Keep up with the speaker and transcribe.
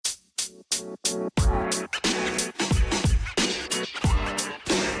Hey,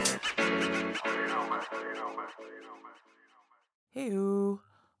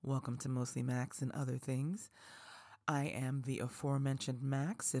 welcome to Mostly Max and Other Things. I am the aforementioned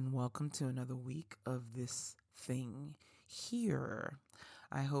Max, and welcome to another week of this thing here.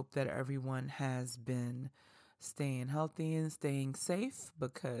 I hope that everyone has been staying healthy and staying safe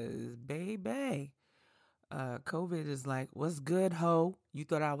because, baby, COVID is like, what's good, ho? You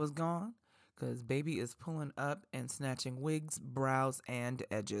thought I was gone? Because baby is pulling up and snatching wigs, brows, and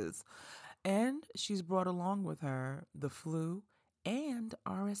edges. And she's brought along with her the flu and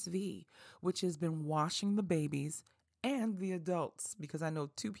RSV, which has been washing the babies and the adults. Because I know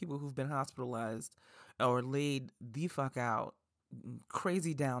two people who've been hospitalized or laid the fuck out,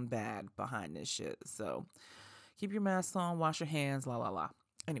 crazy down bad behind this shit. So keep your mask on, wash your hands, la la la.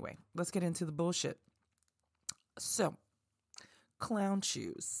 Anyway, let's get into the bullshit. So, Clown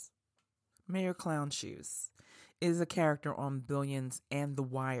Shoes. Mayor Clown Shoes is a character on Billions and The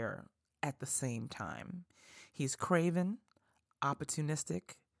Wire at the same time. He's craven,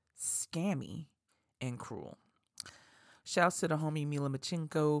 opportunistic, scammy, and cruel. Shouts to the homie Mila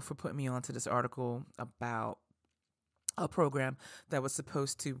Machinko for putting me onto this article about a program that was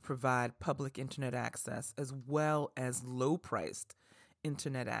supposed to provide public internet access as well as low-priced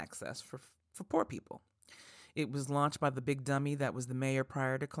internet access for poor people. It was launched by the big dummy that was the mayor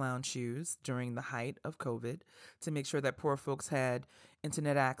prior to Clown Shoes during the height of COVID to make sure that poor folks had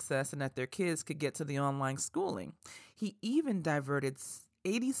internet access and that their kids could get to the online schooling. He even diverted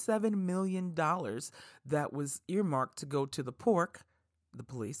 $87 million that was earmarked to go to the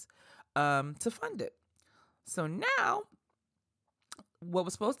police, to fund it. So now, what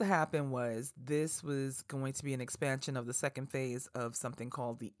was supposed to happen was this was going to be an expansion of the second phase of something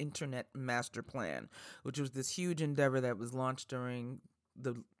called the Internet Master Plan, which was this huge endeavor that was launched during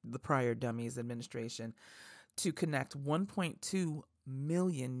the prior dummies administration to connect 1.2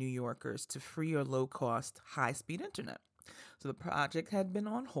 million New Yorkers to free or low-cost high-speed internet. So the project had been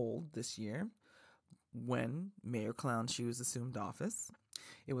on hold this year when Mayor Clown Shoes assumed office.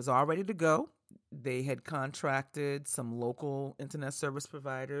 It was all ready to go. They had contracted some local internet service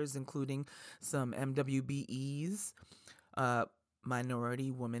providers, including some MWBEs,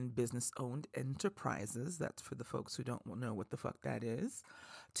 minority women business-owned enterprises. That's for the folks who don't know what the fuck that is.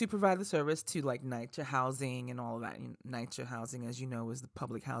 To provide the service to like NYCHA Housing and all of that. NYCHA Housing, as you know, is the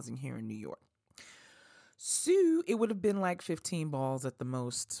public housing here in New York. So it would have been like 15 balls at the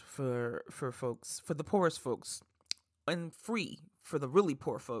most for folks, for the poorest folks, and free for the really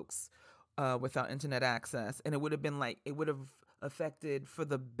poor folks without internet access. And it would have been like, it would have affected for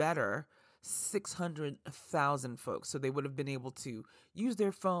the better 600,000 folks. So they would have been able to use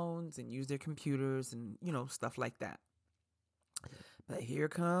their phones and use their computers and, stuff like that. But here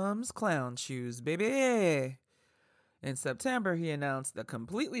comes Clown Shoes, baby. In September, he announced a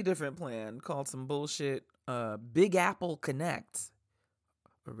completely different plan called some bullshit Big Apple Connect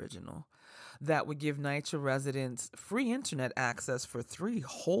original that would give NYCHA residents free internet access for 3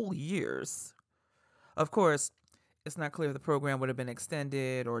 whole years. Of course, it's not clear if the program would have been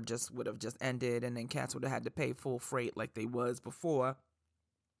extended or just would have just ended and then cats would have had to pay full freight like they was before.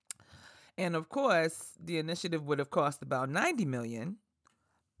 And of course, the initiative would have cost about $90 million.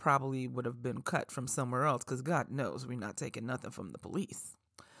 Probably would have been cut from somewhere else because God knows we're not taking nothing from the police.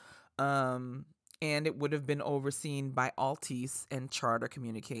 And it would have been overseen by Altice and Charter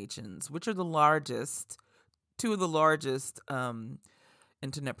Communications, which are two of the largest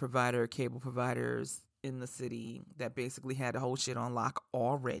internet provider, cable providers in the city that basically had a whole shit on lock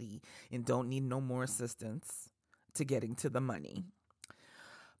already and don't need no more assistance to getting to the money.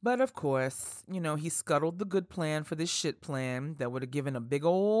 But of course, he scuttled the good plan for this shit plan that would have given a big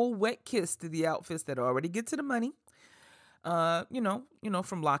old wet kiss to the outfits that already get to the money.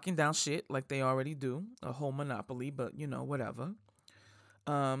 From locking down shit like they already do, a whole monopoly, but whatever.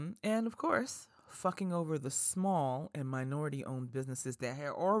 And of course, fucking over the small and minority-owned businesses that had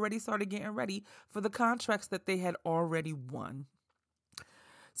already started getting ready for the contracts that they had already won.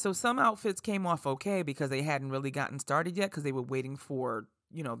 So some outfits came off okay because they hadn't really gotten started yet because they were waiting for,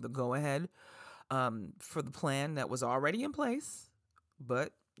 the go-ahead for the plan that was already in place.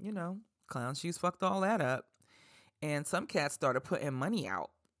 But, Clown Shoes fucked all that up. And some cats started putting money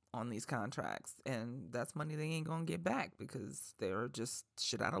out on these contracts. And that's money they ain't gonna get back because they're just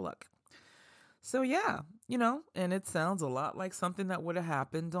shit out of luck. So yeah, and it sounds a lot like something that would have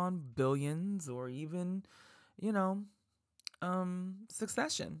happened on Billions or even,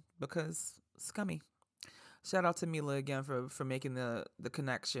 Succession, because scummy. Shout out to Mila again for making the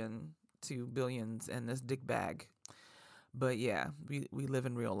connection to Billions and this dick bag. But yeah, we live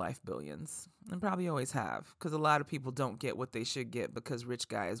in real life billions and probably always have, because a lot of people don't get what they should get because rich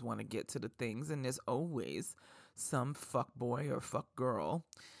guys want to get to the things. And there's always some fuck boy or fuck girl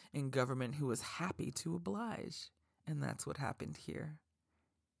in government who is happy to oblige. And that's what happened here.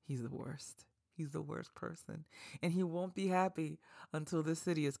 He's the worst. He's the worst person. And he won't be happy until this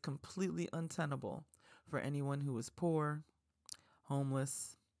city is completely untenable for anyone who is poor,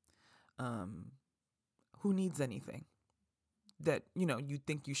 homeless, who needs anything that, you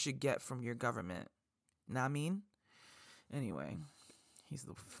think you should get from your government. Know what I mean? Anyway, he's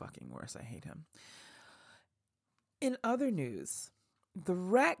the fucking worst. I hate him. In other news, the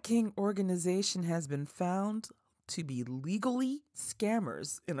Rat King organization has been found to be legally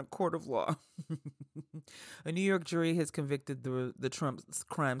scammers in a court of law. A New York jury has convicted the Trump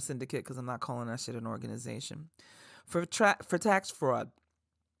crime syndicate, because I'm not calling that shit an organization, for tax fraud.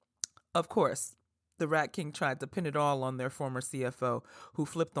 Of course, the Rat King tried to pin it all on their former CFO, who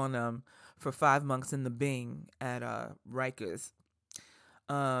flipped on them for 5 months in the Bing at Rikers.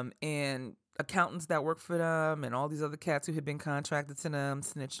 And accountants that work for them and all these other cats who had been contracted to them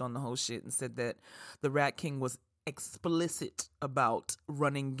snitched on the whole shit and said that the Rat King was explicit about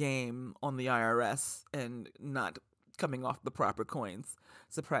running game on the IRS and not coming off the proper coins.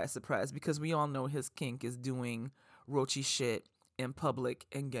 Surprise, surprise, because we all know his kink is doing roachy shit in public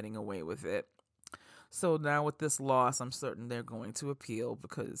and getting away with it. So now with this loss, I'm certain they're going to appeal,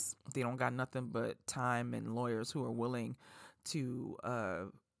 because they don't got nothing but time and lawyers who are willing to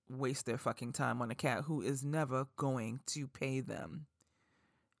waste their fucking time on a cat who is never going to pay them.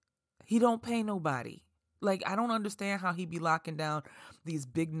 He don't pay nobody. Like, I don't understand how he be locking down these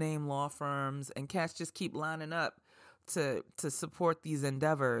big name law firms and cats just keep lining up to support these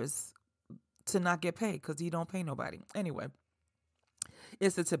endeavors to not get paid because he don't pay nobody. Anyway,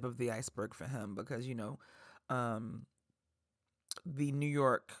 it's the tip of the iceberg for him because, the New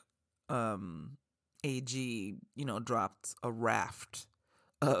York AG, dropped a raft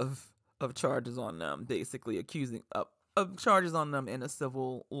of charges on them, basically accusing of charges on them in a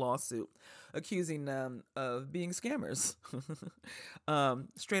civil lawsuit, accusing them of being scammers.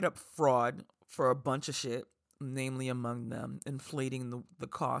 Straight up fraud for a bunch of shit, namely among them inflating the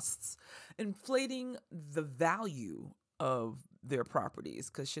costs, inflating the value of their properties,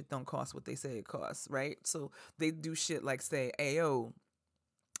 because shit don't cost what they say it costs, right? So they do shit like say, ayo,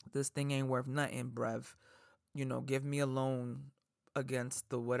 this thing ain't worth nothing, bruv. Give me a loan against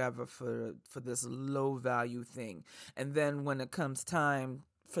the whatever for this low value thing. And then when it comes time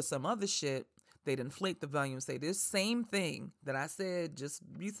for some other shit, they'd inflate the value and say, this same thing that I said just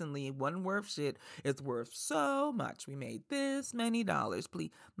recently wasn't worth shit. It's worth so much. We made this many dollars.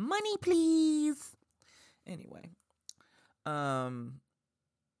 Please, money, please. Anyway,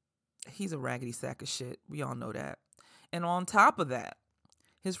 he's a raggedy sack of shit. We all know that. And on top of that,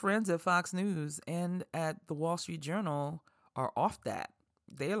 his friends at Fox News and at the Wall Street Journal are off that.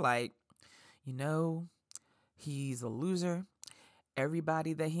 They're like, he's a loser.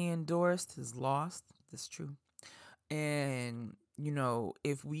 Everybody that he endorsed is lost. That's true. And,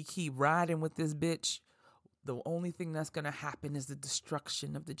 if we keep riding with this bitch, the only thing that's going to happen is the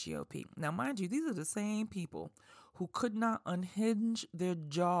destruction of the GOP. Now, mind you, these are the same people who could not unhinge their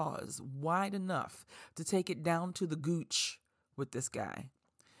jaws wide enough to take it down to the gooch with this guy.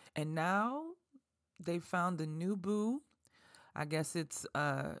 And now they found a new boo. I guess it's,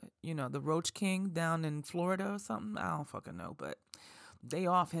 the Roach King down in Florida or something. I don't fucking know, but they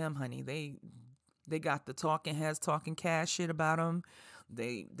off him, honey. They got the talking heads talking cash shit about him.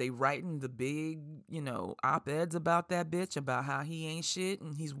 They writing the big, op-eds about that bitch, about how he ain't shit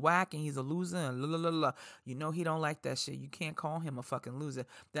and he's whack and he's a loser and la la la la. He don't like that shit. You can't call him a fucking loser.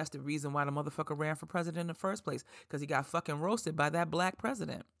 That's the reason why the motherfucker ran for president in the first place, because he got fucking roasted by that black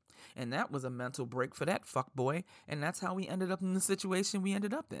president. And that was a mental break for that fuck boy. And that's how we ended up in the situation we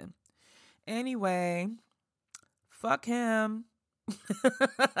ended up in. Anyway, fuck him.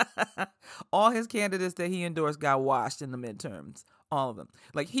 All his candidates that he endorsed got washed in the midterms. All of them.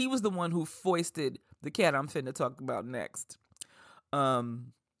 Like, he was the one who foisted the cat I'm finna talk about next.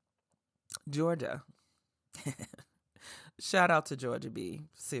 Georgia. Shout out to Georgia B.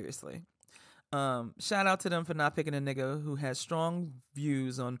 Seriously. Shout out to them for not picking a nigga who has strong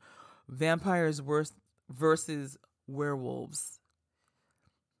views on vampires versus werewolves.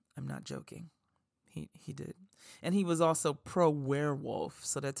 I'm not joking. He did. And he was also pro-werewolf,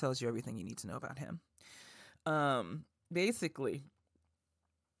 so that tells you everything you need to know about him. Basically,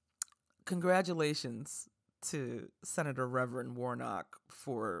 congratulations to Senator Reverend Warnock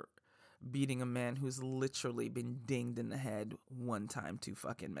for beating a man who's literally been dinged in the head one time too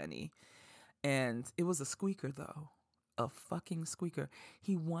fucking many. And it was a squeaker, though. a fucking squeaker.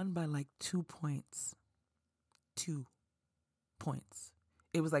 He won by like 2 points. 2 points.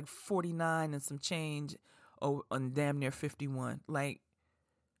 It was like 49 and some change on damn near 51. Like,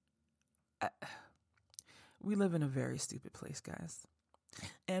 we live in a very stupid place, guys.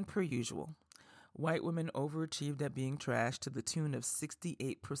 And per usual, white women overachieved at being trash to the tune of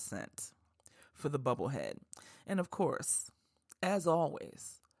 68% for the bubblehead. And of course, as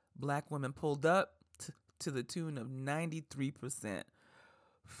always, black women pulled up to the tune of 93%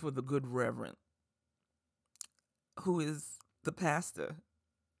 for the good reverend, who is the pastor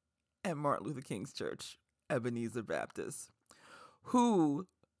at Martin Luther King's church, Ebenezer Baptist, who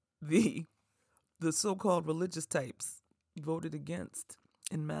the so-called religious types voted against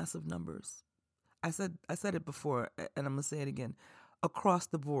in massive numbers. I said it before, and I'm going to say it again. Across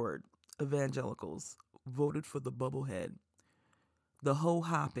the board, evangelicals voted for the bubblehead, the hoe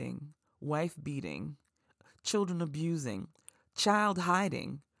hopping, wife beating, children abusing, child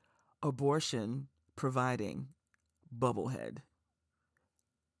hiding, abortion providing bubblehead.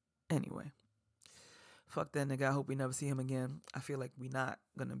 Anyway, fuck that nigga. I hope we never see him again. I feel like we not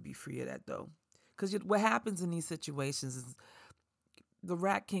gonna be free of that though. Because what happens in these situations is the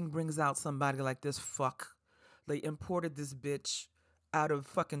Rat King brings out somebody like this fuck. They imported this bitch out of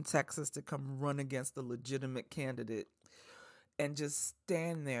fucking Texas to come run against a legitimate candidate and just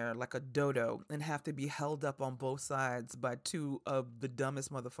stand there like a dodo and have to be held up on both sides by two of the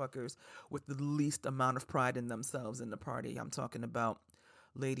dumbest motherfuckers with the least amount of pride in themselves in the party. I'm talking about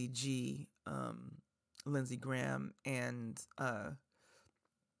Lady G, Lindsey Graham, and man,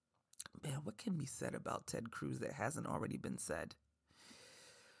 what can be said about Ted Cruz that hasn't already been said?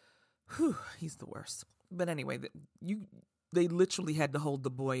 Whew, he's the worst. But anyway, they literally had to hold the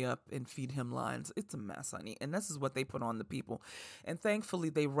boy up and feed him lines. It's a mess, honey. And this is what they put on the people. And thankfully,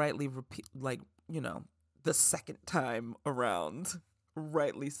 they rightly repeat, the second time around,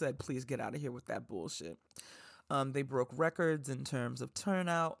 rightly said, please get out of here with that bullshit. They broke records in terms of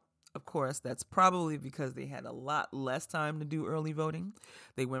turnout. Of course, that's probably because they had a lot less time to do early voting.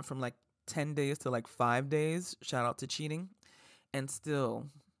 They went from like 10 days to like 5 days. Shout out to cheating. And still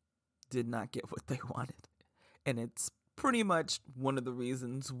did not get what they wanted. And it's pretty much one of the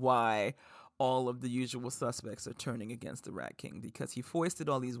reasons why all of the usual suspects are turning against the Rat King, because he foisted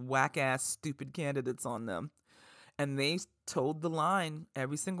all these whack-ass stupid candidates on them. And they told the line,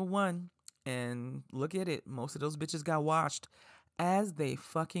 every single one. And look at it. Most of those bitches got washed, as they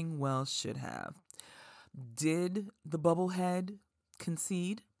fucking well should have. Did the bubblehead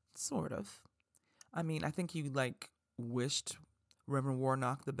concede? Sort of. I mean, I think you wished Reverend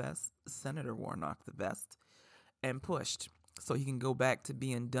Warnock the best, Senator Warnock the best, and pushed so he can go back to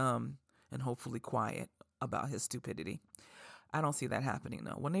being dumb and hopefully quiet about his stupidity. I don't see that happening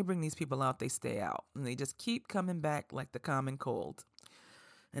though. When they bring these people out, they stay out and they just keep coming back like the common cold.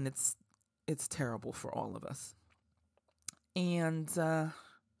 And it's terrible for all of us. And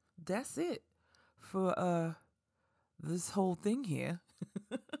that's it for this whole thing here.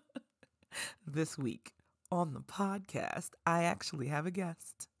 This week on the podcast, I actually have a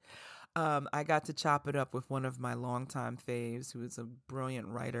guest. I got to chop it up with one of my longtime faves, who is a brilliant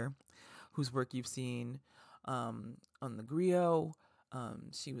writer, whose work you've seen on The Griot.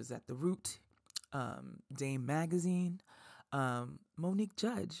 She was at The Root, Dame Magazine. Monique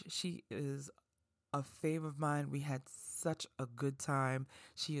Judge, she is a fave of mine. We had such a good time.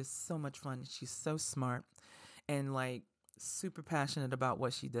 She is so much fun. She's so smart and super passionate about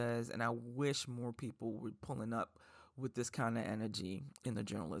what she does. And I wish more people were pulling up with this kind of energy in the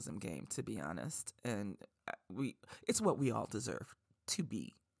journalism game, to be honest. And it's what we all deserve, to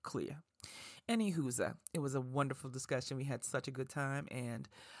be clear. Anywho, it was a wonderful discussion. We had such a good time, and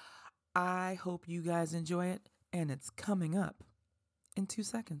I hope you guys enjoy it. And it's coming up in 2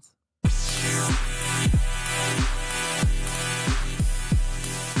 seconds.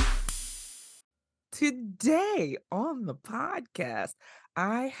 Today on the podcast,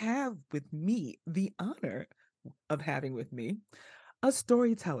 I have with me the honor of having with me a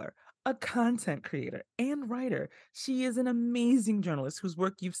storyteller, a content creator, and writer. She is an amazing journalist whose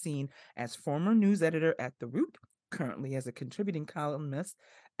work you've seen as former news editor at The Root, currently as a contributing columnist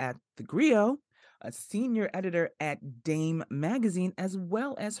at The Griot, a senior editor at Dame Magazine, as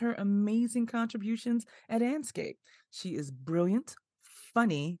well as her amazing contributions at Andscape. She is brilliant,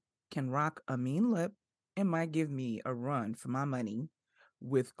 funny, can rock a mean lip, and might give me a run for my money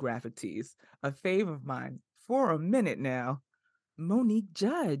with graphic tees. A fave of mine for a minute now, Monique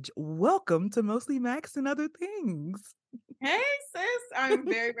Judge. Welcome to Mostly Max and Other Things. Hey, sis. I'm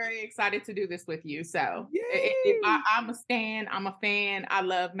very, very excited to do this with you. So I'm a stan. I'm a fan. I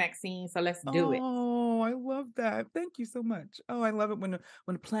love Maxine. So let's do it. Oh, I love that. Thank you so much. Oh, I love it when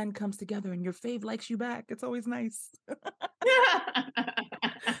a plan comes together and your fave likes you back. It's always nice.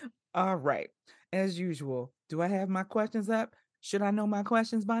 All right. As usual, do I have my questions up? Should I know my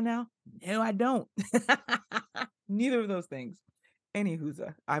questions by now? No, I don't. Neither of those things. Anywho's,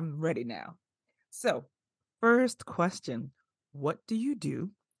 I'm ready now. So, first question, what do you do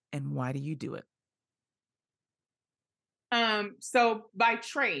and why do you do it? So by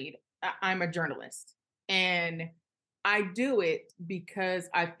trade, I'm a journalist and I do it because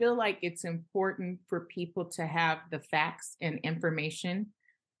I feel like it's important for people to have the facts and information.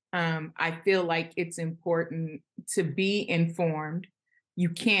 I feel like it's important to be informed. You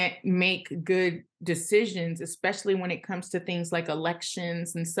can't make good decisions, especially when it comes to things like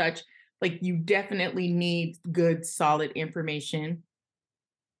elections and such. Like, you definitely need good, solid information.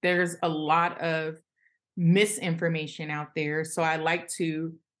 There's a lot of misinformation out there. So I like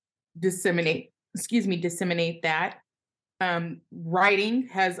to disseminate that. Writing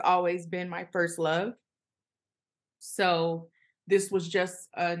has always been my first love. So this was just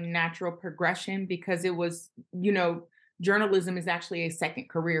a natural progression because journalism is actually a second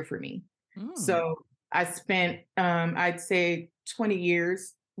career for me. Mm. So I spent, I'd say, 20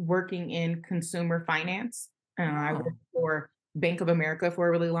 years working in consumer finance. I Oh, worked for Bank of America for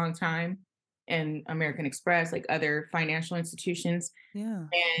a really long time and American Express, like other financial institutions. yeah.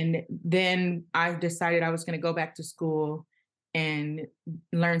 And then I decided I was going to go back to school and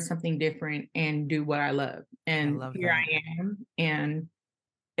learn something different and do what I love. I And love here that. I am. And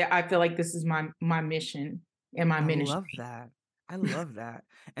I feel like this is my mission and my I love ministry. that. I love that.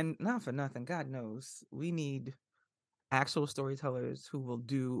 And not for nothing, God knows we need actual storytellers who will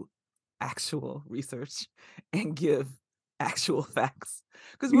do actual research and give actual facts.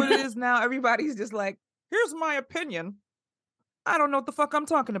 Because what it is now, everybody's just like, here's my opinion. I don't know what the fuck I'm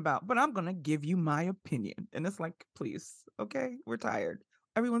talking about, but I'm going to give you my opinion. And it's like, please, okay, we're tired.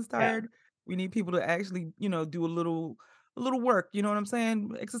 Everyone's Yeah. tired. We need people to actually, do a little work, you know what I'm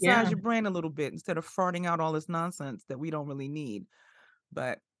saying? Exercise Yeah. your brain a little bit instead of farting out all this nonsense that we don't really need.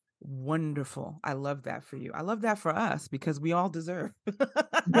 But wonderful. I love that for you. I love that for us because we all deserve.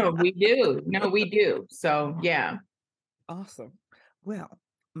 No, we do. No, we do. So, yeah. Awesome. Well,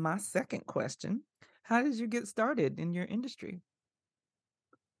 my second question, how did you get started in your industry?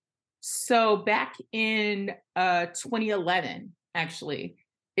 So back in 2011, actually,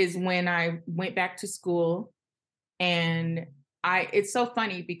 is when I went back to school. And it's so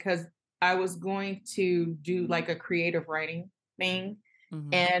funny because I was going to do like a creative writing thing.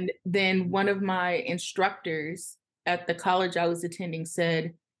 Mhm. And then one of my instructors at the college I was attending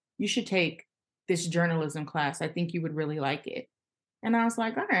said, "You should take this journalism class. I think you would really like it." And I was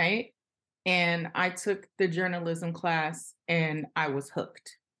like, "All right." And I took the journalism class and I was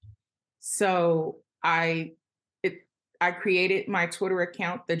hooked. So it I created my Twitter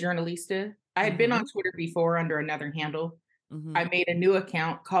account, The Journalista. I had been on Mhm. Twitter before under another handle. I Mhm. made a new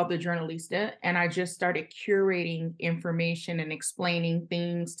account called The Journalista, and I just started curating information and explaining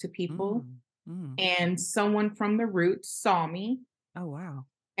things to people. Mm. Mm. And someone from the Roots saw me Oh, wow.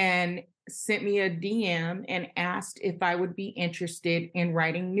 and sent me a DM and asked if I would be interested in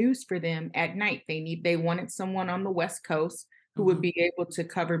writing news for them at night. They wanted someone on the West Coast who would Mhm. be able to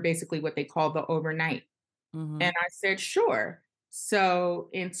cover basically what they call the overnight. Mhm. And I said, sure. So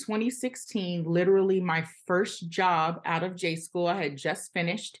in 2016, literally my first job out of J school, I had just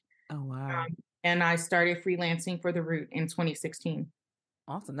finished, Oh, wow. and I started freelancing for The Root in 2016.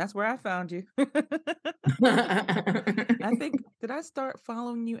 Awesome. That's where I found you. I think did I start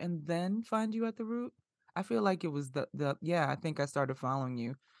following you and then find you at the root? I feel like it was the yeah, I think I started following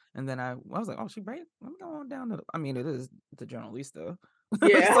you and then I was like, "Oh, she right? Let me go on down to I mean, it is the Journalista."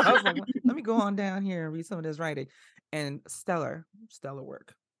 Yeah. So I was like, "Let me go on down here and read some of this writing." And stellar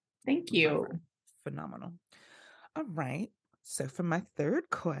work. Thank Love you. it. Phenomenal. All right. So for my third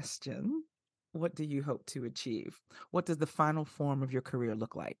question, what do you hope to achieve? What does the final form of your career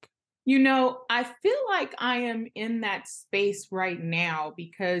look like? I feel like I am in that space right now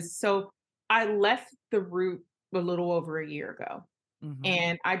because I left The Root a little over a year ago. Mhm.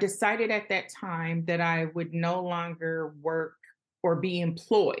 And I decided at that time that I would no longer work or be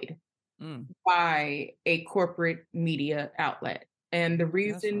employed Mm. by a corporate media outlet. And the That's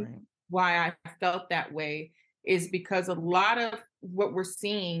reason right. why I felt that way is because a lot of what we're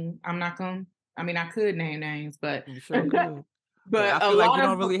seeing, I'm not going to, I mean, I could name names, but You sure could. But but I a feel like you lot of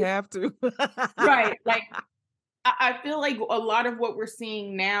don't really have to. right, like I feel like a lot of what we're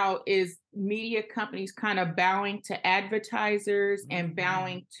seeing now is media companies kind of bowing to advertisers and Mhm.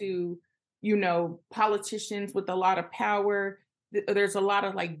 bowing to, politicians with a lot of power. There's a lot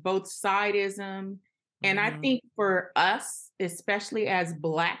of like both sidism. And I Mm-hmm. think for us, especially as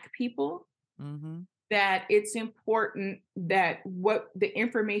Black people, Mm-hmm. that it's important that what the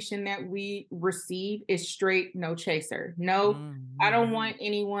information that we receive is straight, no chaser. No, I don't Mm-hmm. want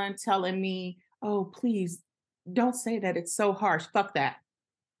anyone telling me, oh, please don't say that. It's so harsh. Fuck that.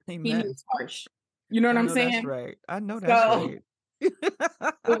 He Amen. means harsh. You know what I I'm know that's saying? right. I know that's So right.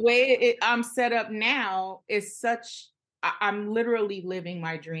 the way I'm set up now is such, I'm literally living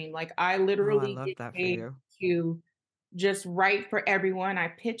my dream. Like I Oh, I literally love get that for paid you. to just write for everyone. I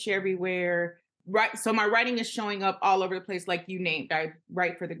pitch everywhere. Right. So my writing is showing up all over the place, like you named. I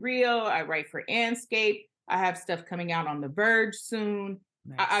write for The Grill, I write for Anscape. I have stuff coming out on The Verge soon.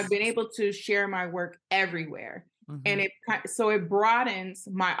 I've Nice. been able to share my work everywhere. And Mm-hmm. so it broadens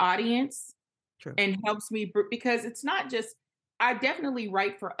my audience True. and helps me because it's not just, I definitely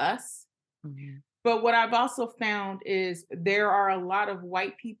write for us, Mm-hmm. but what I've also found is there are a lot of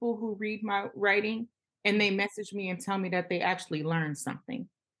white people who read my writing and they message me and tell me that they actually learned something.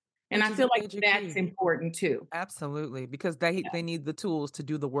 And Which I is feel like major that's key. important too. Absolutely, because they need the tools to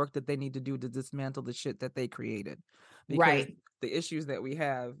do the work that they need to do to dismantle the shit that they created. Because Right. the issues that we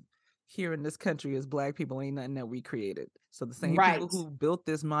have here in this country as Black people ain't nothing that we created. So the same people Right. who built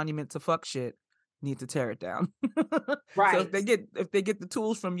this monument to fuck shit need to tear it down. So Right. if they get the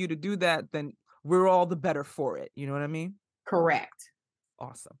tools from you to do that, then we're all the better for it. You know what I mean? Correct.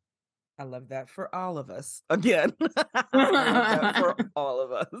 Awesome. I love that for all of us. Again, I love that for all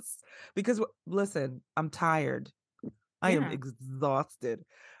of us. Because listen, I'm tired. I am Yeah. exhausted.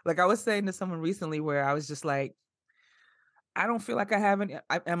 Like I was saying to someone recently where I was just like, I don't feel like I have any.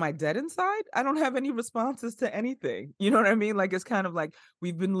 Am I dead inside? I don't have any responses to anything. You know what I mean? Like it's kind of like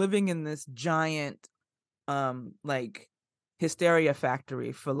we've been living in this giant, like hysteria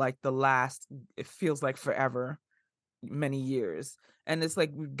factory for like the last, it feels like forever, many years. And it's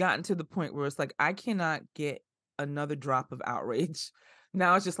like we've gotten to the point where it's like I cannot get another drop of outrage.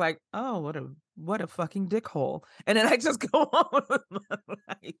 Now it's just like, oh, what a fucking dickhole. And then I just go on with my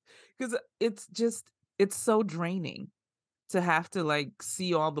life. Because it's so draining to have to like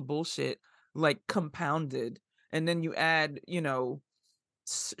see all the bullshit like compounded. And then you add,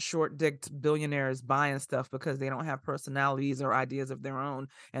 short-dicked billionaires buying stuff because they don't have personalities or ideas of their own,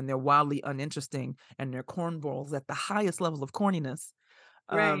 and they're wildly uninteresting, and they're cornballs at the highest level of corniness,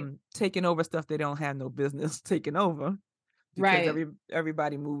 Right. taking over stuff they don't have no business taking over because Right.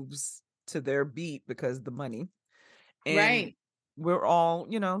 everybody moves to their beat because the money. And Right. we're all,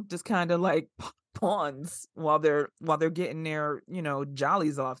 just kind of like pawns while they're getting their,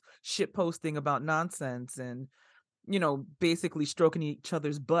 jollies off, shit posting about nonsense and basically stroking each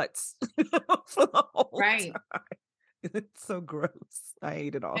other's butts for the whole Right. time. It's so gross. I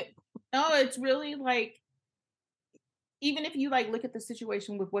hate it all. It- no, it's really like, even if you like look at the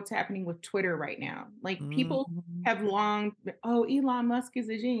situation with what's happening with Twitter right now, like people Mhm. have long, oh, Elon Musk is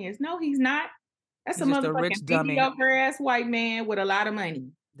a genius. No, he's not. That's a He's just a rich motherfucking dummy. mediocre ass white man with a lot of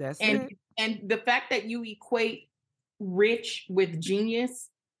money. That's And it. the fact that you equate rich with genius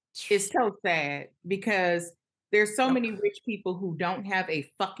is so sad because there's so Yep. many rich people who don't have a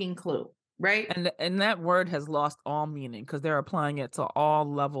fucking clue, right? And that word has lost all meaning because they're applying it to all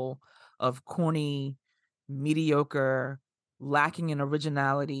level of corny, mediocre, lacking in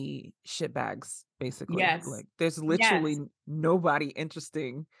originality shitbags, basically. Yes. Like there's Yes. literally nobody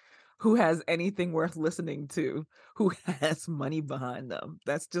interesting who has anything worth listening to, who has money behind them.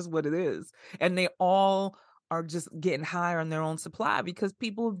 That's just what it is. And they all are just getting higher on their own supply because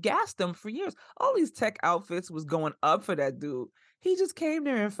people have gassed them for years. All these tech outfits was going up for that dude. He just came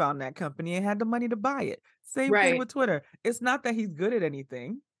there and found that company and had the money to buy it. Same thing Right. with Twitter. It's not that he's good at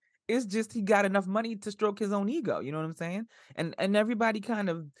anything. It's just he got enough money to stroke his own ego. You know what I'm saying? And everybody kind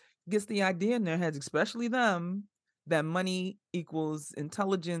of gets the idea in their heads, especially them, that money equals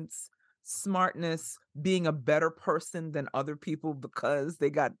intelligence, smartness, being a better person than other people because they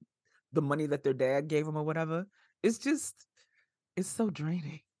got the money that their dad gave them or whatever. It's just, it's so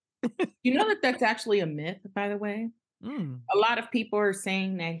draining. You know that that's actually a myth, by the way. Mm, A lot of people are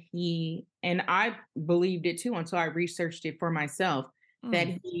saying that and I believed it too until I researched it for myself, that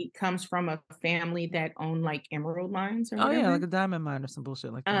mm. he comes from a family that owned like emerald mines or Oh yeah, whatever. like a diamond mine or some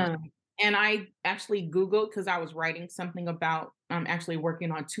bullshit like that. Um, and I actually Googled because I was writing something about, I'm actually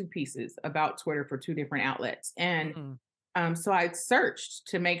working on two pieces about Twitter for two different outlets. And Mm, so I searched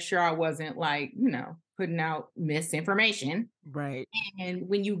to make sure I wasn't like, putting out misinformation. right. And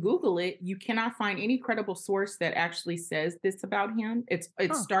when you Google it, you cannot find any credible source that actually says this about him. It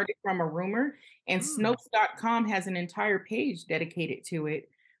Huh. started from a rumor, and Mm. Snopes.com has an entire page dedicated to it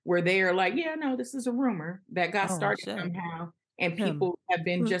where they are like, yeah, no, this is a rumor that got Oh started shit. somehow. And Him. people have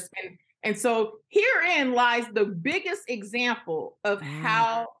been just been. And so herein lies the biggest example of Mm,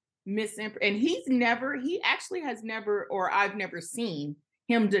 how and he actually has never, or I've never seen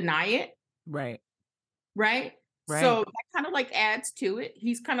him deny it, right, right? right, So that kind of like adds to it.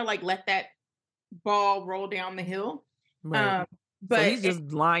 He's kind of like let that ball roll down the hill. right. Um, So but he's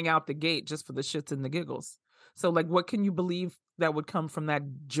just lying out the gate just for the shits and the giggles. So like, what can you believe that would come from that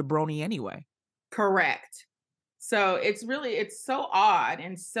jabroni anyway? correct. So it's so odd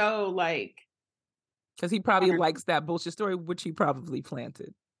and so like Because he I probably don't know. likes that bullshit story, which he probably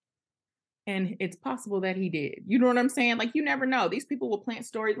planted. And it's possible that he did. You know what I'm saying? Like you never know. These people will plant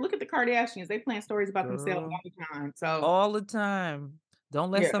stories. Look at the Kardashians. They plant stories about themselves Girl, all the time. So all the time. Don't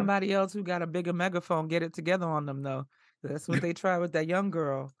let yeah. somebody else who got a bigger megaphone get it together on them, though. That's what they tried with that young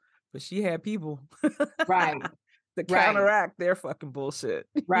girl. But she had people Right. to Right. counteract their fucking bullshit.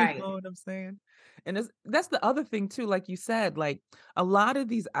 You Right. know what I'm saying? And that's the other thing too, like you said, like a lot of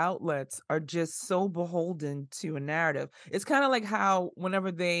these outlets are just so beholden to a narrative. It's kind of like how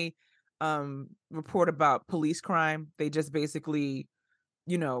whenever they report about police crime, they just basically,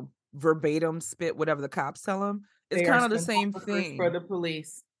 verbatim spit whatever the cops tell them. It's They are kind of the same stenographers for thing. the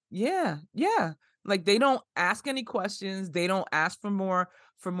police. Yeah, yeah. Like they don't ask any questions. They don't ask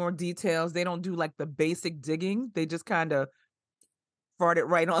for more details. They don't do like the basic digging. They just kind of fart it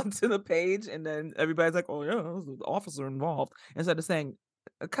right onto the page, and then everybody's like, "Oh yeah, there's an officer involved," instead of saying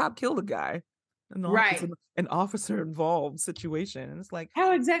a cop killed a guy. It's Right. an officer involved situation, and it's like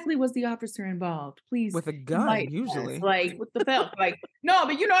How exactly was the officer involved? Please with a gun enlighten us. usually. Like with the belt. Like, no,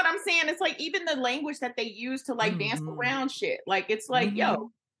 but you know what I'm saying? It's like even the language that they use to like dance Hmm. around shit. Like it's like, yo, Hmm.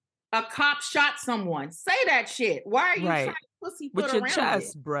 a cop shot someone. Say that shit. Why are you trying Right. to pussyfoot With your around it?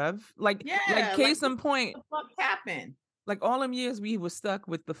 chest, bruv. Like Yeah, like case what in point, the fuck happened? like all them years we was stuck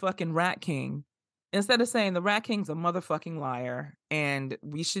with the fucking Rat King. Instead of saying the Rat King's a motherfucking liar and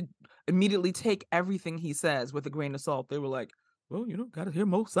we should immediately take everything he says with a grain of salt, they were like, well, gotta hear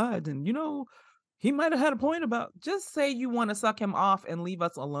both sides. And he might have had a point about just say you want to suck him off and leave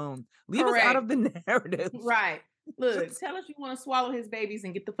us alone. Leave us out Correct. of the narrative. Right. Look, Just tell us you want to swallow his babies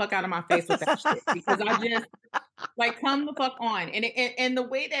and get the fuck out of my face with that shit. Because I just like come the fuck on. And the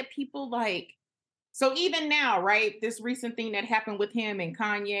way that people like so even now, right? This recent thing that happened with him and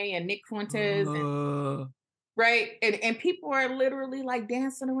Kanye and Nick Fuentes and uh, right. And people are literally like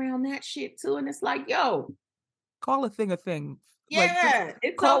dancing around that shit too. And it's like, yo, call a thing a thing. Like just yeah,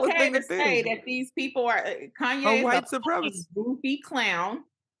 it's call a okay thing a to say thing. that these people are A Kanye is a white supremacist, fucking goofy clown.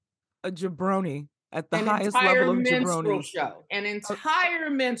 a jabroni at the An highest level entire of minstrel jabronis. show. An Uh, entire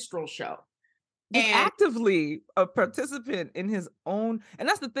minstrel show. was And actively a participant in his own, and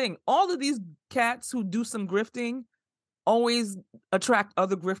that's the thing, all of these cats who do some grifting always attract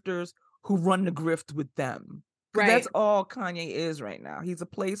other grifters who run the grift with them, because that's right. all Kanye is right now. He's a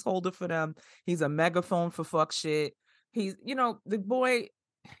placeholder for them. He's a megaphone for fuck shit. He's the boy.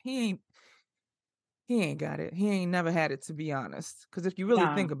 He ain't he ain't got it. He ain't never had it, to be honest, because if you really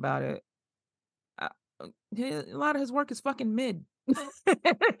Nah. think about it, uh, a lot of his work is fucking mid.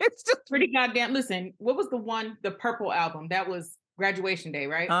 It's just Pretty goddamn listen, what was the purple album? That was graduation day,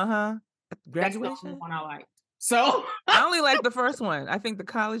 right? uh-huh. That's the only Graduation. one I liked. So I only liked the first one. I think the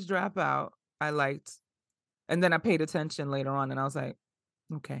college dropout I liked. And then I paid attention later on and I was like,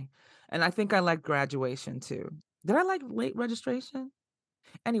 okay. And I think I liked graduation too. Did I like late registration?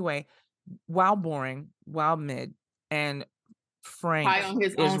 Anyway, while boring, while mid, and high Frank on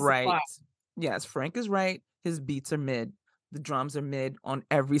his is own right. supply. Yes, Frank is right. His beats are mid. The drums are mid on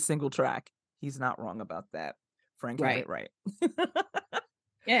every single track. He's not wrong about that. Frank had Right. it right.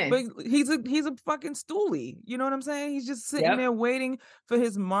 Yeah. But he's a fucking stoolie. You know what I'm saying? He's just sitting Yep. there waiting for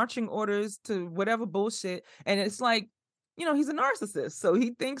his marching orders to whatever bullshit. And it's like, he's a narcissist. So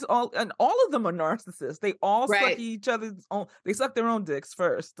he thinks all of them are narcissists. They all suck Right. each other's own, they suck their own dicks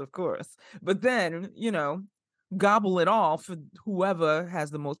first, of course. But then, gobble it all for whoever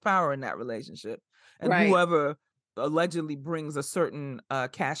has the most power in that relationship and Right. whoever allegedly brings a certain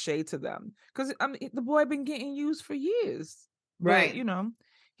cachet to them. Because I mean, the boy been getting used for years. But Right.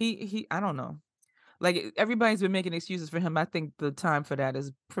 he I don't know. Like everybody's been making excuses for him. I think the time for that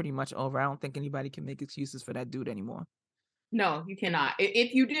is pretty much over. I don't think anybody can make excuses for that dude anymore. No, you cannot.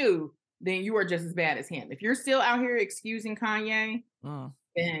 If you do, then you are just as bad as him. If you're still out here excusing Kanye, Mm.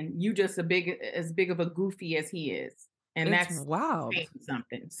 then you just as big of a goofy as he is. And It's that's wild. saying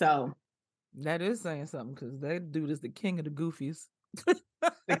something. So That is saying something because that dude is the king of the goofies.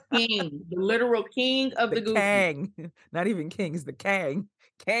 the king, the literal king of The the goofies. Kang. Not even king, it's the Kang.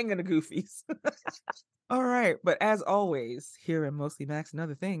 Kang of the goofies. All right. But as always, here in Mostly Max and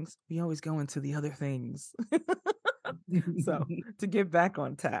Other Things, we always go into the other things. So to get back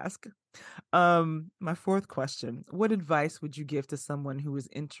on task, my fourth question: what advice would you give to someone who is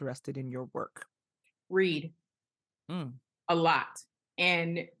interested in your work? Read Mm, a lot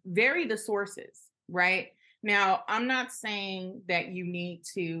and vary the sources, right? Now, I'm not saying that you need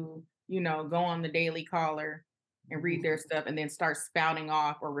to, go on the Daily Caller and read their stuff and then start spouting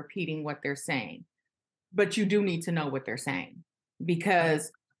off or repeating what they're saying. But you do need to know what they're saying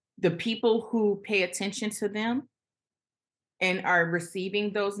because the people who pay attention to them and are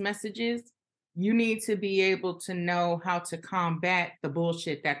receiving those messages, you need to be able to know how to combat the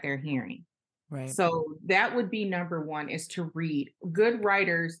bullshit that they're hearing. right. So that would be number one is to read. Good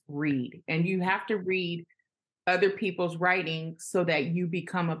writers read, and you have to read other people's writing so that you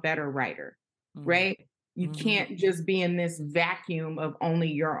become a better writer, Mm, right? You mm-hmm. can't just be in this vacuum of only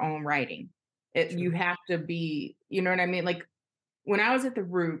your own writing. You True. have to be, you know what I mean? Like when I was at the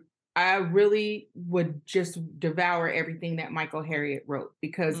Root, I really would just devour everything that Michael Harriot wrote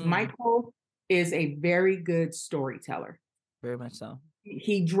because Mm, Michael is a very good storyteller. very much so.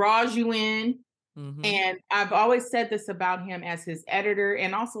 He draws you in, Mm-hmm. and I've always said this about him as his editor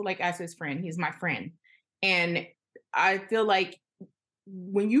and also like as his friend. He's my friend. And I feel like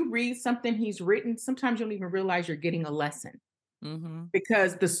when you read something he's written, sometimes you don't even realize you're getting a lesson Mm-hmm.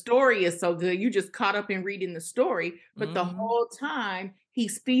 because the story is so good. You just caught up in reading the story, but the Mm-hmm. whole time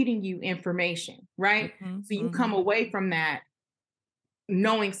he's feeding you information, right? Mm-hmm. So you Mm-hmm. come away from that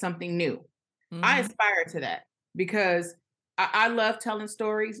knowing something new. I Mm-hmm. aspire to that because I love telling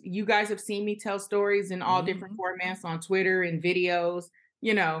stories. You guys have seen me tell stories in all different Mm-hmm. formats on Twitter and videos,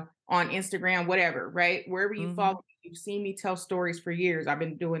 on Instagram, whatever, right? Wherever you Mm-hmm. follow me, you've seen me tell stories for years. I've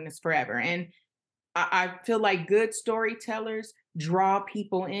been doing this forever. And I feel like good storytellers draw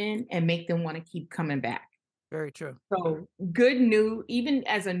people in and make them want to keep coming back. Very true. So good news, even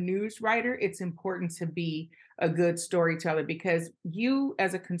as a news writer, it's important to be a good storyteller because you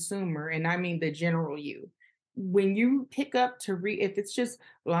as a consumer, and I mean the general you, when you pick up to read, if it's just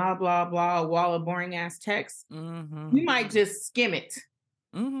blah, blah, blah, a wall of boring ass text, Mm-hmm. you might just skim it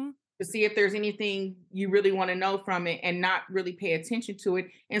Mm-hmm. to see if there's anything you really want to know from it and not really pay attention to it.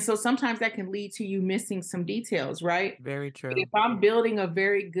 And so sometimes that can lead to you missing some details, right? Very But true. if I'm building a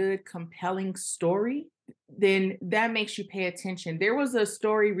very good, compelling story, then that makes you pay attention. There was a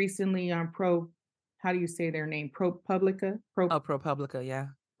story recently on how do you say their name? Oh, ProPublica, yeah.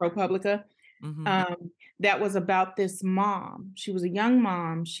 ProPublica. Mm-hmm. Um, that was about this mom. She was a young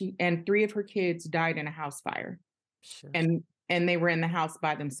mom. She and three of her kids died in a house fire, Sure. and they were in the house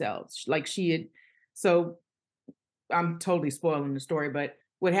by themselves. Like she had, so I'm totally spoiling the story, but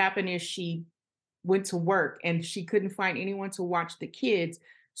what happened is she went to work and she couldn't find anyone to watch the kids.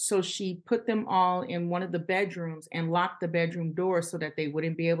 So she put them all in one of the bedrooms and locked the bedroom door so that they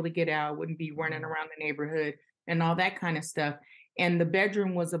wouldn't be able to get out, wouldn't be running Mm, around the neighborhood and all that kind of stuff. And the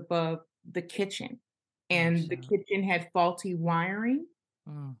bedroom was above the kitchen. oh, And the sure. kitchen had faulty wiring,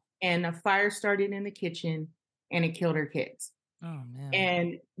 Mm. and a fire started in the kitchen and it killed her kids. Oh man.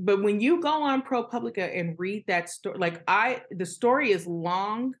 And but when you go on ProPublica and read that story, like the story is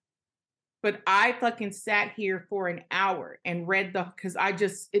long, but I fucking sat here for an hour and read because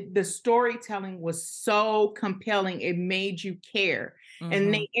the storytelling was so compelling. It made you care.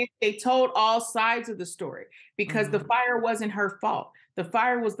 And Mm-hmm. they told all sides of the story because the Mm-hmm. fire wasn't her fault. The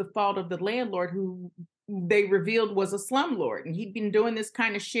fire was the fault of the landlord who they revealed was a slumlord. And he'd been doing this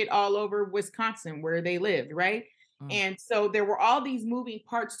kind of shit all over Wisconsin where they lived, right? Mm, And so there were all these moving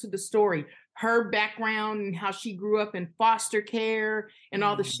parts to the story, her background and how she grew up in foster care and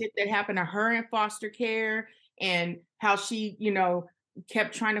all the mm, shit that happened to her in foster care and how she,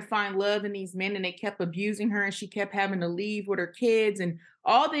 kept trying to find love in these men and they kept abusing her and she kept having to leave with her kids and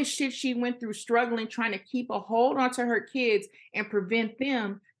all this shit she went through struggling trying to keep a hold onto her kids and prevent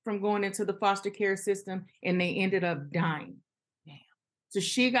them from going into the foster care system and they ended up dying. damn. So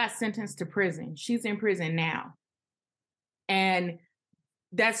she got sentenced to prison. She's in prison now. And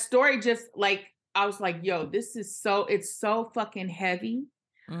that story just like I was like, yo, it's so fucking heavy,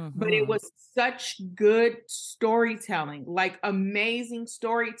 but it Mm-hmm. was such good storytelling, like amazing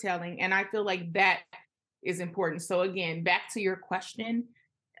storytelling. And I feel like that is important. So again, back to your question,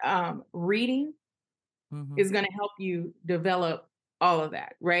 reading Mm-hmm. is going to help you develop all of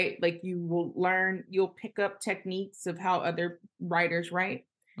that, right? Like you'll pick up techniques of how other writers write.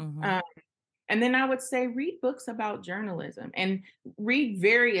 Mm-hmm. Um, and then I would say read books about journalism and read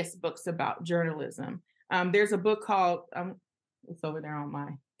various books about journalism. There's a book called, it's over there on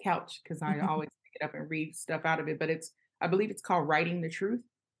my couch because I always pick it up and read stuff out of it, but I believe it's called Writing the Truth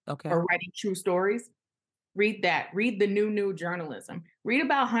Okay. or Writing True Stories. Read that. Read the new journalism. Read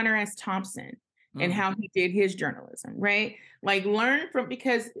about Hunter S. Thompson. and Mm, how he did his journalism, right? Like learn from,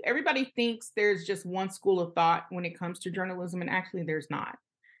 because everybody thinks there's just one school of thought when it comes to journalism, and actually there's not.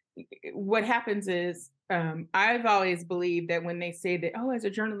 What happens is, I've always believed that when they say that, oh, as a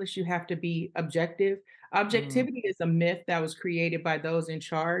journalist, you have to be objective, mm, objectivity is a myth that was created by those in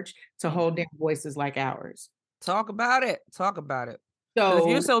charge to mm. hold down voices like ours. Talk about it. Talk about it. Because if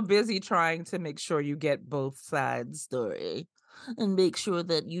you're So, so busy trying to make sure you get both sides story and make sure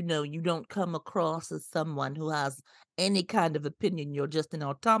that you don't come across as someone who has any kind of opinion, you're just an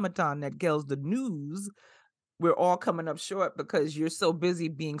automaton that tells the news. We're all coming up short because you're so busy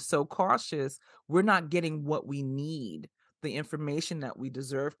being so cautious. We're not getting what we need, the information that we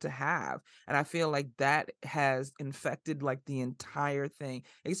deserve to have. And I feel like that has infected like the entire thing,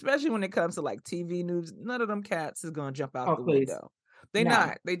 especially when it comes to like TV news. None of them cats is gonna jump out oh, the please. window. They No,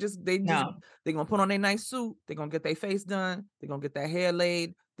 not. They just no. they gonna put on their nice suit, they're gonna get their face done, they're gonna get their hair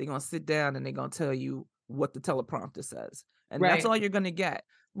laid, they're gonna sit down and they're gonna tell you what the teleprompter says. And that's Right. all you're gonna get,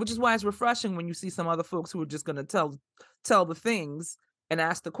 which is why it's refreshing when you see some other folks who are just gonna tell the things and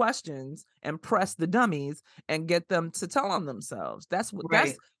ask the questions and press the dummies and get them to tell on themselves. That's what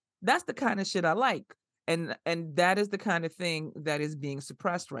Right. that's the kind of shit I like. And that is the kind of thing that is being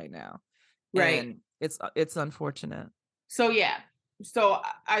suppressed right now. Right. And it's unfortunate. So yeah. So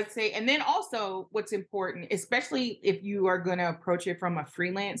I'd say, and then also what's important, especially if you are going to approach it from a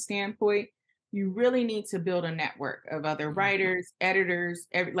freelance standpoint, you really need to build a network of other Mhm. writers, editors,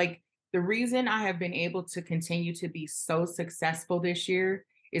 like the reason I have been able to continue to be so successful this year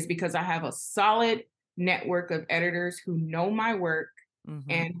is because I have a solid network of editors who know my work Mhm.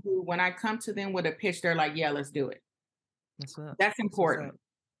 and who, when I come to them with a pitch, they're like, yeah, let's do it. That's what That's that's what's up. important.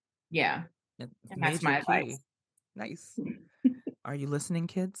 Yeah. And that's Major my advice. key. Nice. Are you listening,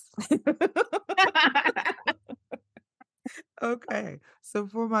 kids? Okay. So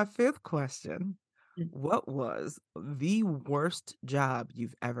for my fifth question, what was the worst job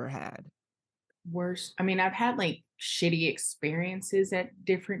you've ever had? Worst, I mean, I've had like shitty experiences at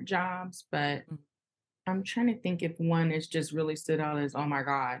different jobs, but Mm, I'm trying to think if one is just really stood out as, oh my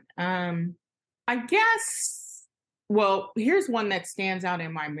God. I guess, well, here's one that stands out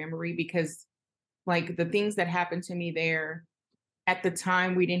in my memory because like the things that happened to me there at the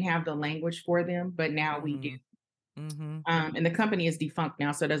time, we didn't have the language for them, but now we do. mhm, mhm, And the company is defunct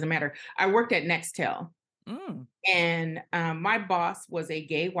now, so it doesn't matter. I worked at Nextel, mm, and my boss was a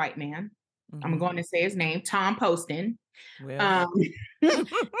gay white man. I'm mhm. going to say his name, Tom Poston. Well. Um,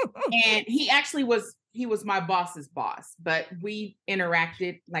 and he was my boss's boss, but we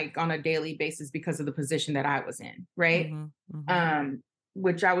interacted like on a daily basis because of the position that I was in, right? Mhm, mhm. Um,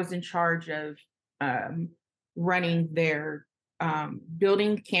 which I was in charge of um, running their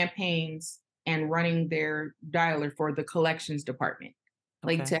building campaigns and running their dialer for the collections department,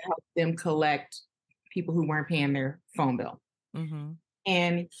 like Okay. to help them collect people who weren't paying their phone bill. Mhm.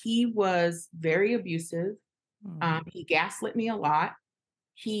 And he was very abusive. Mm. He gaslit me a lot.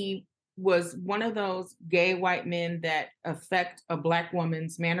 He was one of those gay white men that affect a black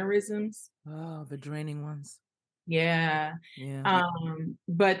woman's mannerisms. Oh, the draining ones. Yeah. Yeah.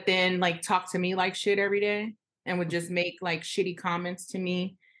 But then like talk to me like shit every day and would just make like shitty comments to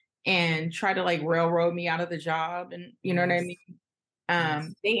me and try to like railroad me out of the job. And you know what I Yes. mean?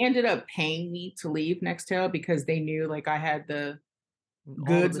 Yes. They ended up paying me to leave Nextel because they knew like I had the All the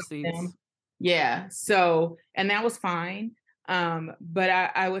goods on them. receipts. Yeah. So, and that was fine. But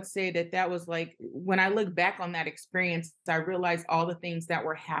I would say that that was like when I look back on that experience, I realized all the things that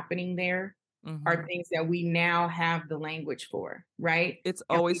were happening there are Mhm. things that we now have the language for, right? It's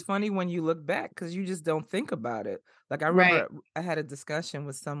And always we, funny when you look back because you just don't think about it. Like, I right. remember I had a discussion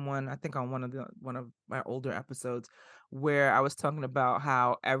with someone, I think on one of my older episodes, where I was talking about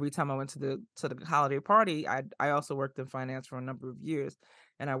how every time I went to the holiday party, I also worked in finance for a number of years,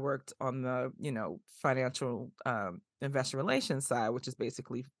 and I worked on the, financial, investor relations side, which is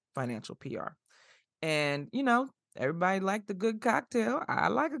basically financial PR. And, everybody liked a good cocktail. I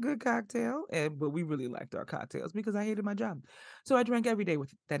like a good cocktail, but we really liked our cocktails because I hated my job. So I drank every day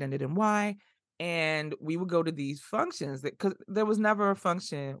with that ended in Y. And we would go to these functions because there was never a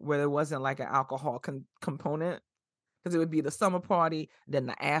function where there wasn't like an alcohol component, because it would be the summer party, then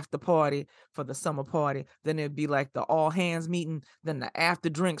the after party for the summer party, then it'd be like the all hands meeting, then the after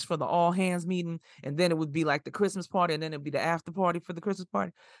drinks for the all hands meeting, and then it would be like the Christmas party, and then it'd be the after party for the Christmas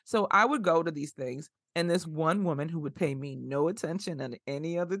party. So I would go to these things, and this one woman who would pay me no attention at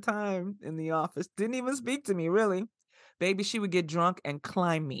any other time in the office, didn't even speak to me really. Baby, she would get drunk and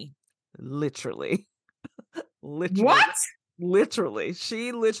climb me. Literally. Literally. What? Literally.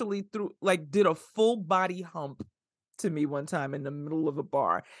 She literally threw, like, did a full body hump to me one time in the middle of a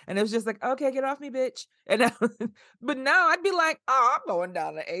bar, and it was just like, okay, get off me, bitch. And but now I'd be like, oh, I'm going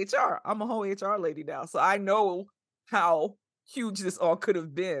down to HR. I'm a whole HR lady now, so I know how huge this all could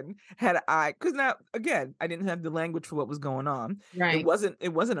have been had I, because now again, I didn't have the language for what was going on. Right. It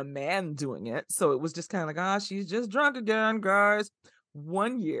wasn't a man doing it, so it was just kind of like, ah, she's just drunk again, guys.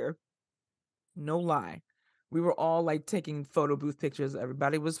 One year, no lie, we were all like taking photo booth pictures.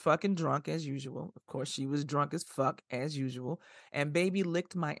 Everybody was fucking drunk as usual. Of course, she was drunk as fuck as usual, and baby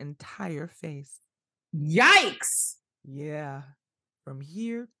licked my entire face. Yikes. Yeah, from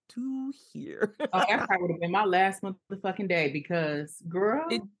here to here. Oh, that probably would have been my last motherfucking day because, girl,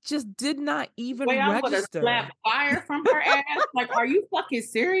 It just did not even wait, I would have register. slapped fire from her ass. Like, are you fucking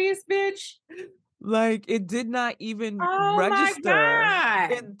serious, bitch? Like, it did not even Oh my register.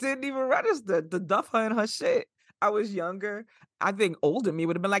 God. It didn't even register. The duff her and her shit. I was younger. I think older me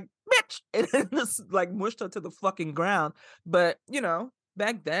would have been like, bitch, and then just like mushed her to the fucking ground. But you know,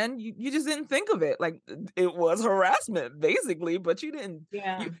 back then you just didn't think of it. Like it was harassment, basically, but you didn't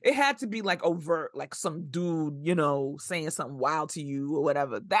Yeah. it had to be like overt, like some dude, you know, saying something wild to you or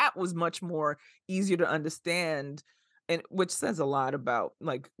whatever. That was much more easier to understand, and which says a lot about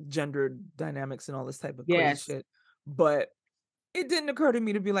like gender dynamics and all this type of crazy Yes. shit. But it didn't occur to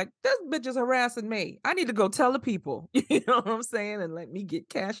me to be like, this bitch is harassing me. I need to go tell the people, you know what I'm saying? And let me get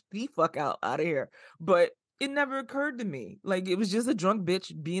cash the fuck out of here. But it never occurred to me. Like, it was just a drunk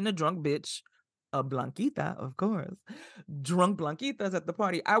bitch being a drunk bitch. A Blanquita, of course. Drunk Blanquitas at the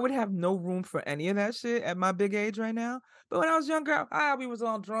party. I would have no room for any of that shit at my big age right now. But when I was younger, we was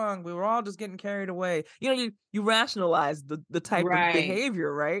all drunk. We were all just getting carried away. You know, you rationalize the type of Right.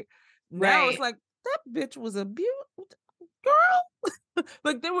 behavior, right? Now it's Right. like, that bitch was abused. Girl.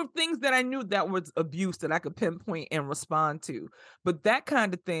 Like there were things that I knew that was abuse that I could pinpoint and respond to, but that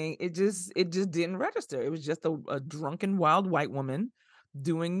kind of thing, it just didn't register. It was just a drunken wild white woman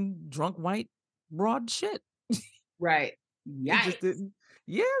doing drunk white broad shit. Right. It just Yikes. didn't.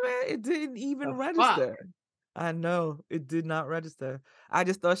 Yeah, man, it didn't even The register. fuck? I know it did not register. I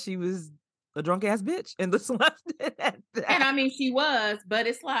just thought she was a drunk ass bitch and just left it at And that. I mean, she was, but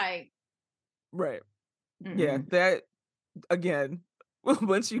it's like, Right. Yeah, mm-mm. that again,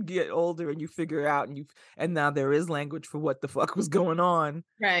 once you get older and you figure out and now there is language for what the fuck was going on,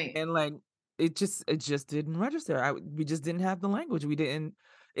 Right. and like it just didn't register. We just didn't have the language. We didn't.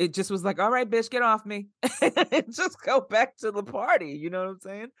 It just was like, all right, bitch, get off me, and just go back to the party. You know what I'm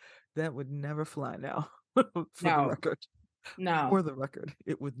saying? That would never fly now. For the No. record, No. for the record,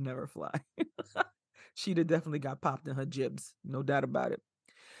 it would never fly. She'd have definitely got popped in her jibs, no doubt about it.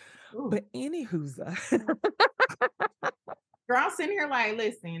 Ooh. But anywho's Girl, I'm sitting here like,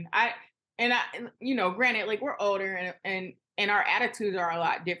 listen, you know, granted, like we're older and our attitudes are a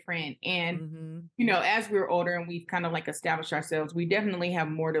lot different. And you know, as we're older and we've kind of like established ourselves, we definitely have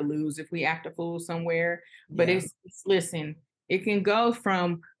more to lose if we act a fool somewhere. But Yeah. it's listen, it can go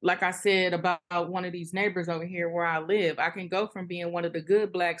from, like I said about one of these neighbors over here where I live, I can go from being one of the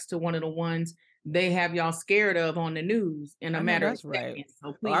good blacks to one of the ones they have y'all scared of on the news in a I know matter of that's right. seconds. So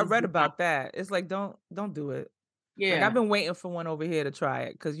Oh, I please read do not. about that. It's like don't do it. Like I've Yeah. been waiting for one over here to try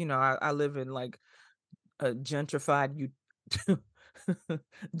it because you know I live in like a gentrified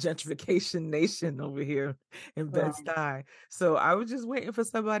gentrification nation over here in Bed-Stuy. So I was just waiting for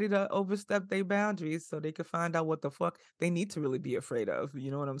somebody to overstep their boundaries so they could find out what the fuck they need to really be afraid of.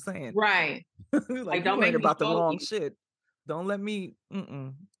 You know what I'm saying? Right. Like you Don't worried make me about the show wrong you. shit. Don't let me.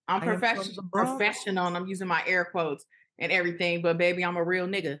 I'm I am from the Bronx. professional and I'm using my air quotes and everything, but baby, I'm a real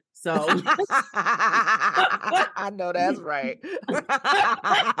nigga. So I know that's right.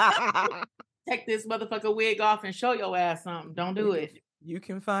 take this motherfucker wig off and show your ass something. Don't do it. You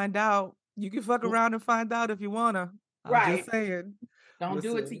can find out. You can fuck around and find out if you wanna. I'm Right. just saying. Don't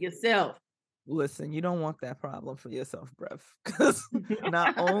do it to Listen, yourself. listen, you don't want that problem for yourself, bruv. Because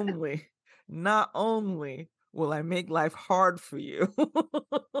not only will I make life hard for you,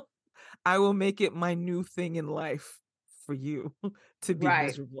 I will make it my new thing in life for you to be Right.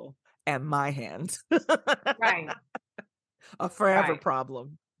 miserable at my hands. Right. A forever Right.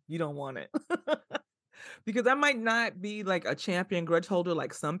 problem. You don't want it. Because I might not be like a champion grudge holder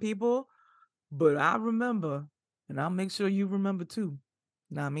like some people, but I remember, and I'll make sure you remember too.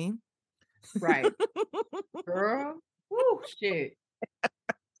 Know what I mean? Right. Girl. Woo, shit.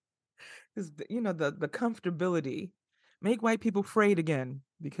 Because you know the comfortability make white people afraid again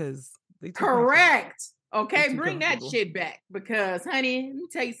because they too comfortable. Correct. They Okay, too bring that comfortable. shit back because, honey, let me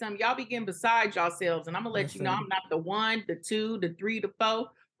tell you something. Y'all be getting beside yourselves, and I'm gonna let you know Listen, I'm not the 1, the 2, the 3, the 4,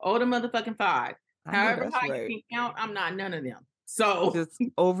 or the motherfucking 5. I know However that's high you right. can count, I'm not none of them. So Just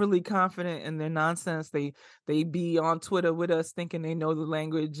overly confident in their nonsense. They be on Twitter with us thinking they know the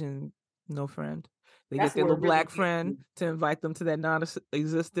language and no friend. They get that's their where little it really black gets friend me. to invite them to that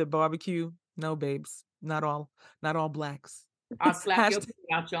non-existent barbecue. No, babes, not all blacks. I'll slap your Hashtag-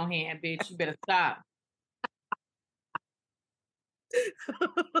 penny out your hand, bitch. You better stop.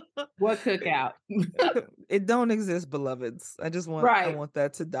 What cookout? It don't exist, beloveds. I Right, want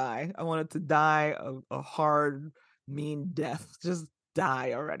that to die. I want it to die a hard, mean death. Just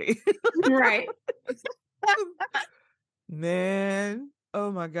die already. right. Man,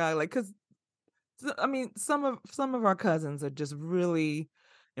 oh my God. Like, cause I mean, some of our cousins are just really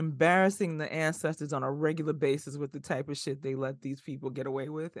embarrassing the ancestors on a regular basis with the type of shit they let these people get away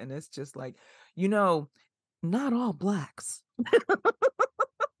with. And it's just like, you know, not all blacks.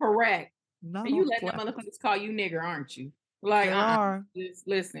 Correct. Not And you all letting the blacks. motherfuckers call you nigger, aren't you? Like, They are. just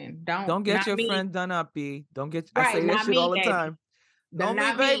listen, Don't get not your me. friend done up, B. Don't get I Right, say that not shit all me, the baby. time. No me,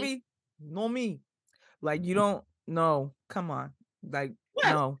 Not me. baby. No me. Like you don't no, come on. Like,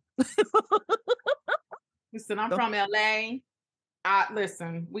 no. Listen, I'm Don't- from LA.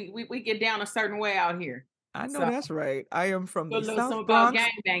 Listen, we get down a certain way out here. I know So that's right. I am from a the little South something about Bronx.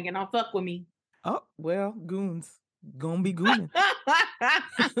 gang banging. Don't fuck with me. Oh, well, goons. Gonna be gooning.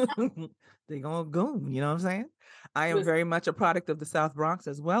 They gonna goon, you know what I'm saying? I am Listen, very much a product of the South Bronx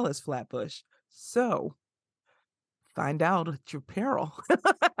as well as Flatbush. So find out at your peril.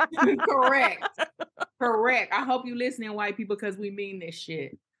 correct. Correct. I hope you listening, white people, because we mean this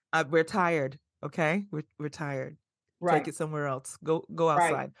shit. We're tired, okay? We're tired. Take Right. it somewhere else. Go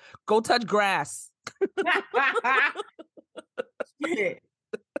Right. outside. Go touch grass. Shit.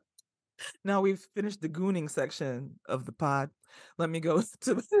 Now we've finished the gooning section of the pod. Let me go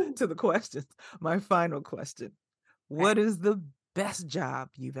to the questions. My final question. What is the best job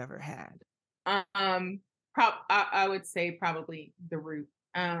you've ever had? I would say probably the root.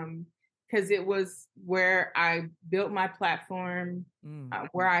 Because it was where I built my platform,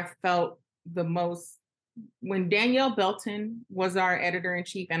 where I felt the most. When Danielle Belton was our editor in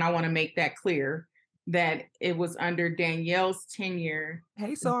chief, and I want to make that clear that it was under Danielle's tenure.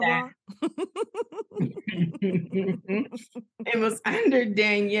 Hey, Sarah. It was under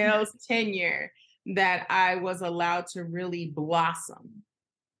Danielle's tenure that I was allowed to really blossom.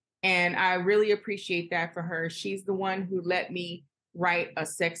 And I really appreciate that for her. She's the one who let me write a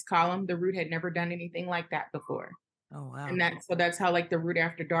sex column. The Root had never done anything like that before. Oh, wow. And that's how like the Root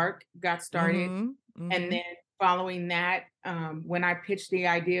After Dark got started. And then following that, when I pitched the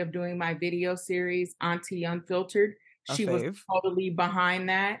idea of doing my video series, Auntie Unfiltered, she was totally behind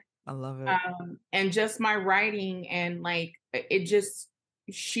that. I love it. And just my writing and like it just,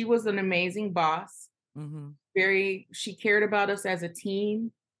 she was an amazing boss. She cared about us as a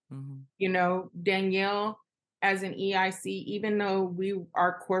team. You know, Danielle as an EIC, even though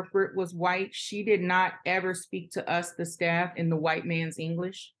our corporate was white, she did not ever speak to us, the staff, in the white man's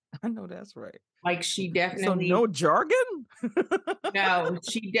English. I know that's right. Like she definitely. So no jargon? No,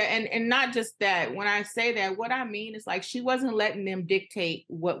 and not just that. When I say that, what I mean is like she wasn't letting them dictate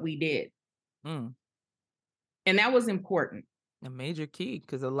what we did. And that was important. A major key,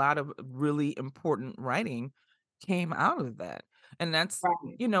 because a lot of really important writing came out of that. And that's,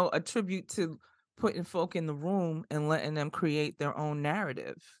 you know, a tribute to putting folk in the room and letting them create their own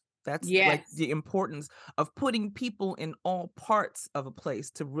narrative. That's like the importance of putting people in all parts of a place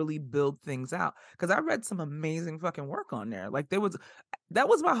to really build things out. Because I read some amazing fucking work on there. Like that was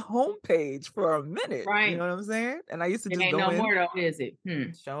my homepage for a minute. Right. You know what I'm saying? And I used to just ain't go no in. more though, is it?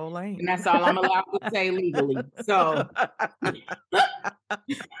 Show lane. And that's all I'm allowed to say legally. So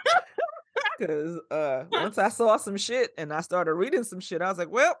because once I saw some shit and I started reading some shit, I was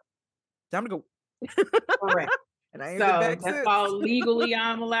like, well, time to go. Correct. And I ain't been back that's since. all legally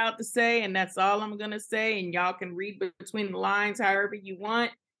I'm allowed to say, and that's all I'm gonna say. And y'all can read between the lines however you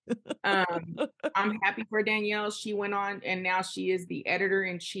want. I'm happy for Danielle. She went on and now she is the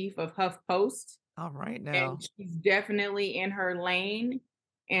editor-in-chief of HuffPost. All right now. And she's definitely in her lane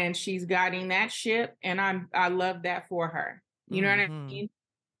and she's guiding that ship. And I love that for her. You know what I mean?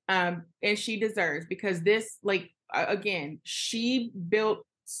 And she deserves, because this, like, again, she built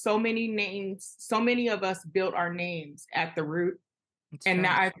so many names. So many of us built our names at the Root. And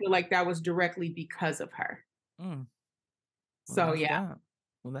now I feel like that was directly because of her. Well, so yeah. That.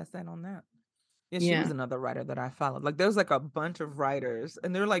 Well, that's that on that. Yeah, she was another writer that I followed. Like there's like a bunch of writers,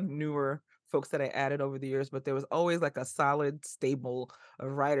 and they're like newer folks that I added over the years, but there was always like a solid stable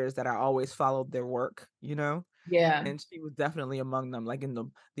of writers that I always followed their work, you know? Yeah. And she was definitely among them, like in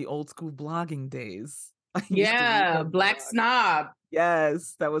the old school blogging days. Yeah, Black Snob.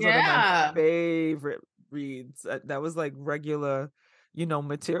 Yes, that was one of my favorite reads. That was like regular,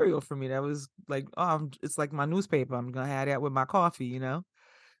 material for me. That was like, it's like my newspaper. I'm gonna have that with my coffee. So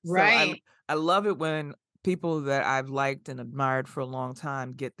Right. I love it when people that I've liked and admired for a long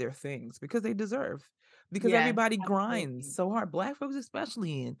time get their things because they deserve. Because Yes, everybody grinds absolutely. so hard. Black folks,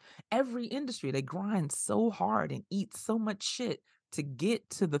 especially in every industry, they grind so hard and eat so much shit to get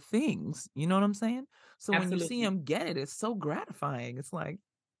to the things. You know what I'm saying? So when you see Absolutely. them get it, it's so gratifying. It's like,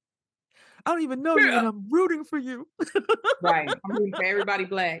 I don't even know you, and I'm rooting for you. Right. I'm rooting for everybody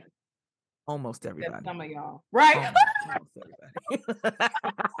black, Almost except everybody. some of y'all. Right. Almost everybody.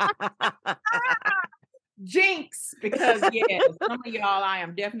 Jinx, because yeah, some of y'all I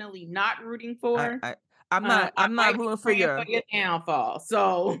am definitely not rooting I, for. I I'm not I I'm not might be rooting for praying for your. your downfall.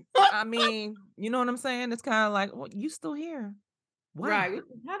 So I mean, you know what I'm saying? It's kind of like, well, you still here. Why? right.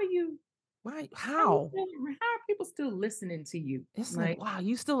 How do you Why? how you How? feeling? How are people still listening to you? It's like, Like, wow,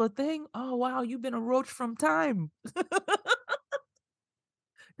 you still a thing? Oh, wow, you've been a roach from time.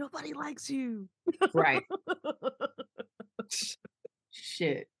 Nobody likes you. right.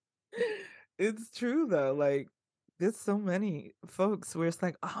 Shit. It's true though. Like, there's so many folks where it's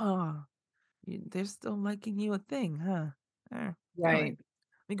like, they're still liking you a thing, huh? All right. Right.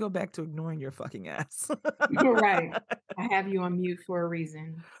 Let me go back to ignoring your fucking ass. Right. I have you on mute for a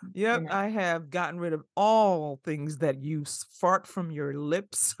reason. You Yep, know. I have gotten rid of all things that you fart from your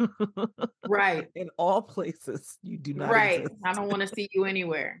lips Right. in all places. You do not Right. exist I don't want to see you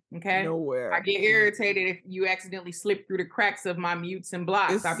anywhere. Okay. I nowhere. get irritated if you accidentally slip through the cracks of my mutes and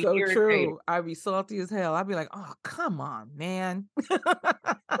blocks. It's I'll be so irritated. true. I'd be salty as hell. I'd be like, oh, come on, man. I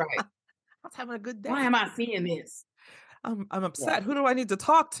Right. was having a good Why day. am I seeing this? I'm Yeah. upset. Who do I need to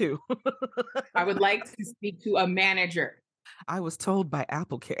talk to? I would like to speak to a manager. I was told by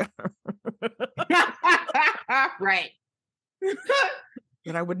Apple Care Right.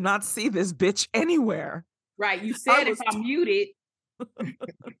 that I would not see this bitch anywhere. Right. You I said if was I'm muted.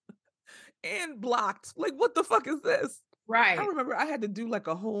 and blocked. Like, what the fuck is this? I Right. remember I had to do like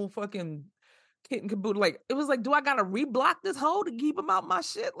a whole fucking kit and caboodle. Like, it was like, do I gotta reblock this hoe to keep him out my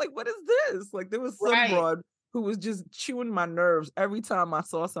shit? Like, what is this? Like, there was some Right. broad who was just chewing my nerves every time I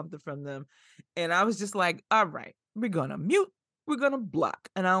saw something from them. And I was just like, all right, we're gonna mute, we're gonna block,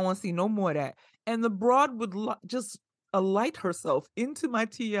 and I don't want to see no more of that. And the broad would just alight herself into my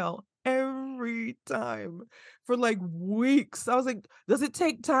TL every time for like weeks. I was like, does it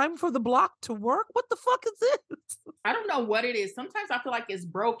take time for the block to work? What the fuck is this? I don't know what it is. Sometimes I feel like it's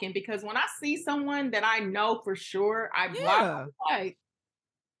broken because when I see someone that I know for sure, I block. Yeah. I'm like,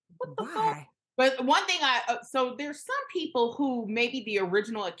 what the fuck? Why? But one thing so there's some people who maybe the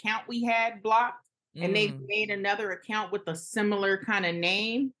original account we had blocked and they've Mm, made another account with a similar kind of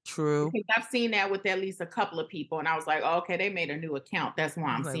name. true. Because I've seen that with at least a couple of people, and I was like, oh, okay, they made a new account. That's why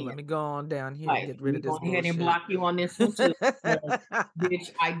I'm Like, seeing let it. me go on down here and Like, get let rid me of go this ahead and bullshit. block you on this one too. Because,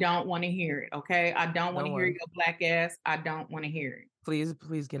 bitch, I don't want to hear it. Okay, I don't want No to hear one. your black ass. I don't want to hear it. Please,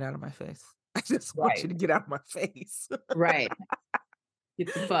 please get out of my face. I just want Right, you to get out of my face. right.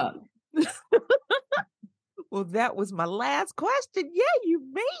 Get the fuck. Well, that was my last question. Yeah, you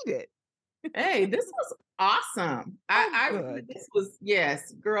made it. Hey, this was awesome. Oh, I good. this was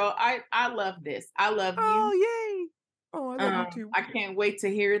yes, girl. I love this. I love you. Oh, yay. Oh, I love you too. I can't wait to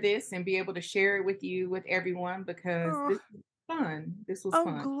hear this and be able to share it with you with everyone because Oh, this was fun. This was I'm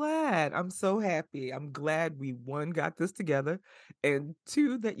fun. glad. I'm so happy. I'm glad we one got this together and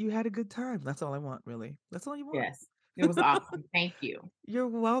two that you had a good time. That's all I want, really. That's all you want. Yes, it was awesome. Thank you. You're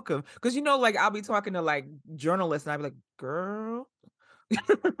welcome. Because like I'll be talking to like journalists and I'll be like, girl,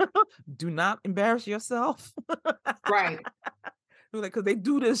 do not embarrass yourself. Right, Like, because they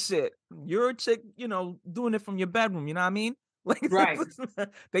do this shit. You're a chick, doing it from your bedroom, you know what I mean? Like, right,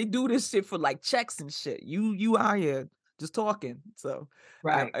 they do this shit for like checks and shit. You out here just talking. So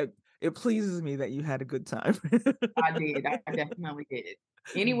right. it pleases me that you had a good time. I did. I definitely did.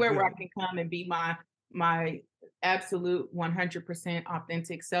 Anywhere where I Good. can come and be my absolute 100%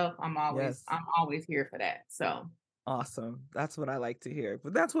 authentic self, Yes. I'm always here for that. So Awesome. That's what I like to hear.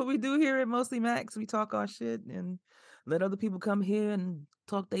 But that's what we do here at Mostly Max. We talk our shit and let other people come here and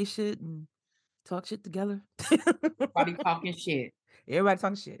talk they shit and talk shit together. everybody talking shit. Everybody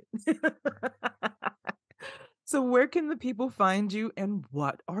talking shit. So where can the people find you and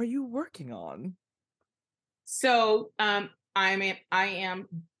what are you working on? So I am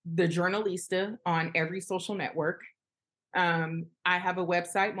the journalista on every social network. I have a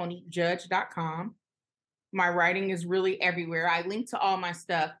website, moniquejudge.com. My writing is really everywhere. I link to all my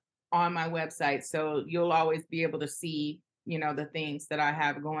stuff on my website. So you'll always be able to see, the things that I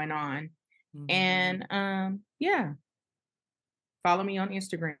have going on. Mhm. And yeah, Follow me on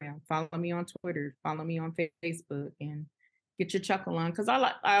Instagram, follow me on Twitter, follow me on Facebook, and get your chuckle on. Because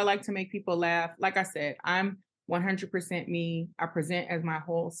I like to make people laugh. Like I said, I'm 100% me. I present as my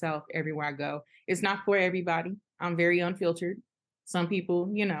whole self everywhere I go. It's not for everybody. I'm very unfiltered. Some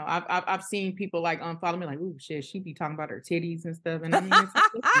people, I've seen people like unfollow me, like, ooh, shit, she be talking about her titties and stuff. And I mean, it's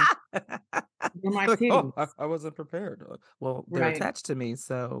like, listen, they're my Like, oh, titties, I wasn't prepared. Well, they're right? attached to me,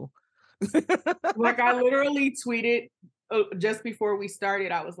 so. Like I literally tweeted just before we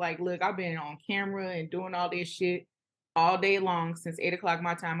started. I was like, "Look, I've been on camera and doing all this shit all day long since 8 o'clock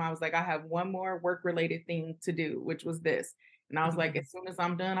my time." I was like, "I have one more work related thing to do, which was this." And I was like, "As soon as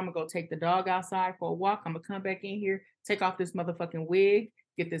I'm done, I'm gonna go take the dog outside for a walk. I'm gonna come back in here, take off this motherfucking wig,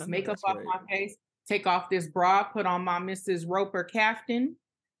 get I this know makeup that's off right. my face, take off this bra, put on my Mrs. Roper caftan,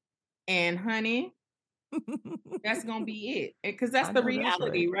 and honey, that's gonna be it." Because that's I the know that's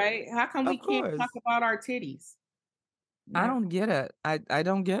reality, right. right? How come we Of can't talk course. about our titties? I Yeah. don't get it. I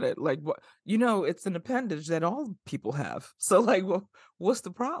don't get it. Like, what? It's an appendage that all people have. So, like, what's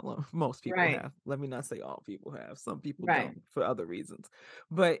the problem? Most people Right, have. Let me not say all people have. Some people right. don't for other reasons.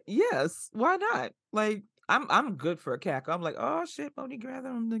 But yes, why not? Like, I'm good for a cackle. I'm like, oh shit, Monique, gather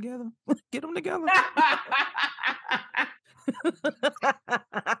them together. Get them together.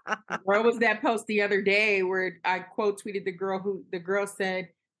 Where was that post the other day where I quote tweeted the girl said,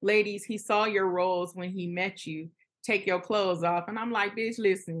 "Ladies, he saw your rolls when he met you. Take your clothes off." And I'm like, bitch,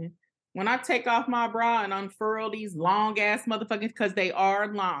 listen, when I take off my bra and unfurl these long ass motherfuckers, because they are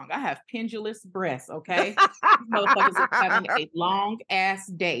long, I have pendulous breasts, okay? These motherfuckers are having a long ass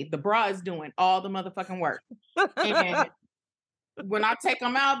day. The bra is doing all the motherfucking work. And when I take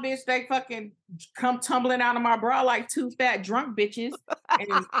them out, bitch, they fucking come tumbling out of my bra like two fat drunk bitches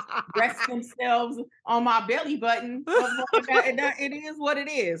and rest themselves on my belly button. It is what it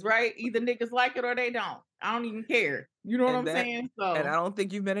is, right? Either niggas like it or they don't. I don't even care. You know what and I'm that saying? and I So, don't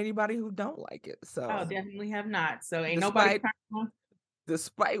think you've met anybody who don't like it. oh, So, definitely have not. So, ain't nobody despite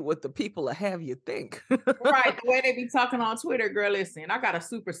despite what the people have you think. right. The way they be talking on Twitter, girl, listen, I got a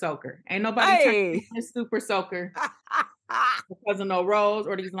super soaker. Ain't nobody turning Hey. this super soaker because of no rolls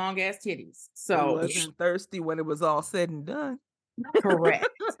or these long ass titties. It So, wasn't thirsty when it was all said and done. correct.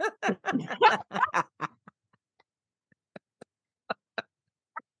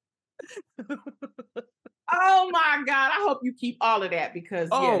 Oh my God. I hope you keep all of that because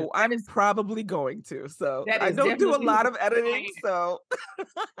yes, Oh, I'm probably going to. So that I is don't do a definitely lot the of editing, plan. so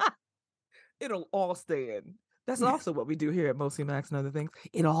it'll all stay in. That's also what we do here at Mostly Max and Other Things.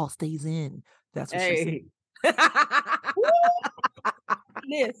 It all stays in. That's what she said. Hey, woo,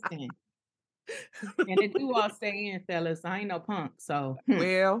 listen. And it do all stay in, fellas. I ain't no punk. So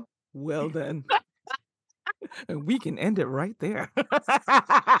Well then. And we can end it right there.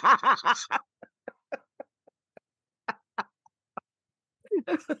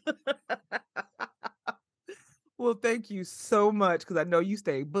 Well, thank you so much because I know you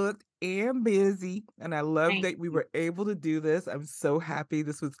stay booked and busy, and I love thank that we you. were able to do this. I'm so happy.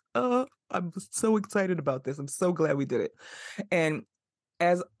 I'm so excited about this. I'm so glad we did it. And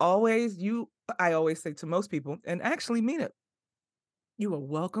as always, I always say to most people, and actually mean it, you are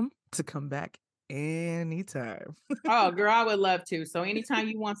welcome to come back anytime. Oh, girl, I would love to. So anytime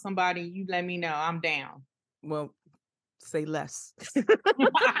you want somebody, you let me know. I'm down. Well, say less.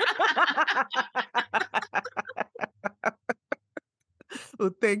 Well,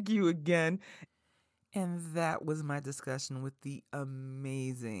 thank you again. And that was my discussion with the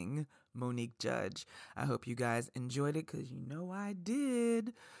amazing Monique Judge. I hope you guys enjoyed it because you know I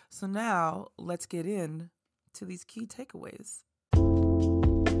did. So now let's get in to these key takeaways.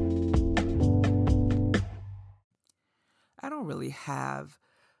 I don't really have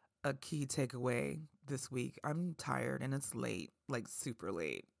a key takeaway this week. I'm tired and it's late, like super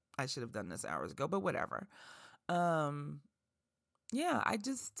late. I should have done this hours ago, but whatever. Um yeah, I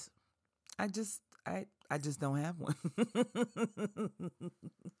just don't have one.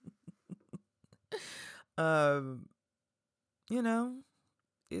 um, you know,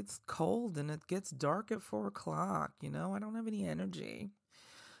 it's cold and it gets dark at 4 o'clock. I don't have any energy.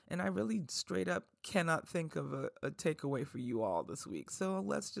 And I really straight up cannot think of a takeaway for you all this week. So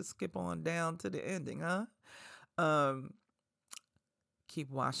let's just skip on down to the ending, huh? Um,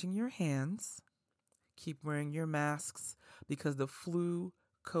 keep washing your hands. Keep wearing your masks because the flu,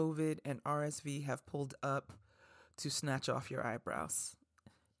 COVID, and RSV have pulled up to snatch off your eyebrows.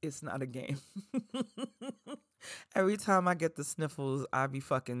 It's not a game. Every time I get the sniffles, I be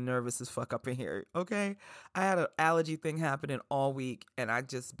fucking nervous as fuck up in here, okay? I had an allergy thing happening all week, and I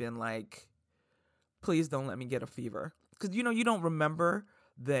just been like, please don't let me get a fever. Because, you don't remember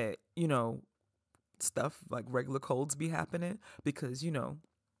that, stuff like regular colds be happening because,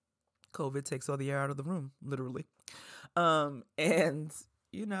 COVID takes all the air out of the room, literally. And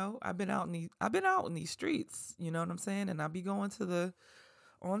I've been out in these streets, you know what I'm saying? And I be going to the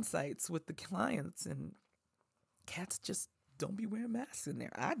on sites with the clients, and cats just don't be wearing masks in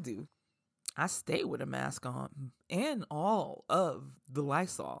there. I do. I stay with a mask on and all of the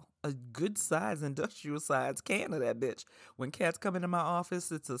Lysol, a good size industrial size can of that bitch. When cats come into my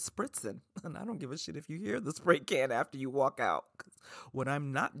office, it's a spritzing, and I don't give a shit if you hear the spray can after you walk out. 'Cause what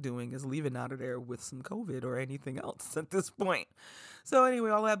I'm not doing is leaving out of there with some COVID or anything else at this point. So anyway,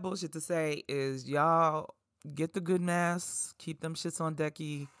 all that bullshit to say is y'all get the good masks, keep them shits on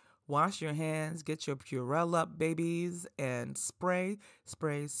decky. Wash your hands, get your Purell up, babies, and spray,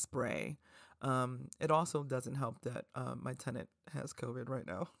 spray, spray. It also doesn't help that my tenant has COVID right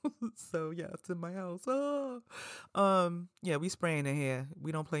now. So yeah, it's in my house. Yeah, we spraying in here.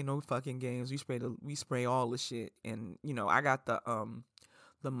 We don't play no fucking games. We spray all the shit. And I got the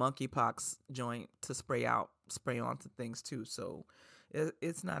monkeypox joint to spray onto things too. So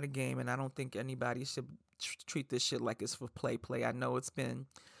it's not a game, and I don't think anybody should treat this shit like it's for play. I know it's been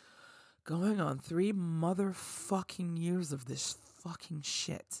going on 3 motherfucking years of this fucking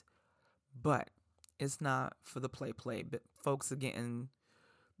shit. But it's not for the play. But folks are getting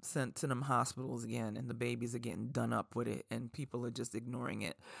sent to them hospitals again, and the babies are getting done up with it, and people are just ignoring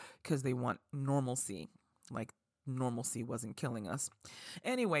it because they want normalcy. Like normalcy wasn't killing us.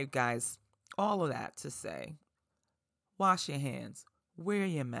 Anyway, guys, all of that to say, wash your hands, wear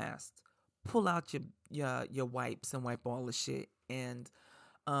your mask, pull out your wipes and wipe all the shit, and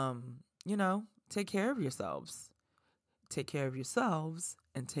take care of yourselves. Take care of yourselves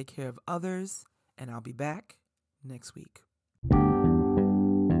and take care of others. And I'll be back next week.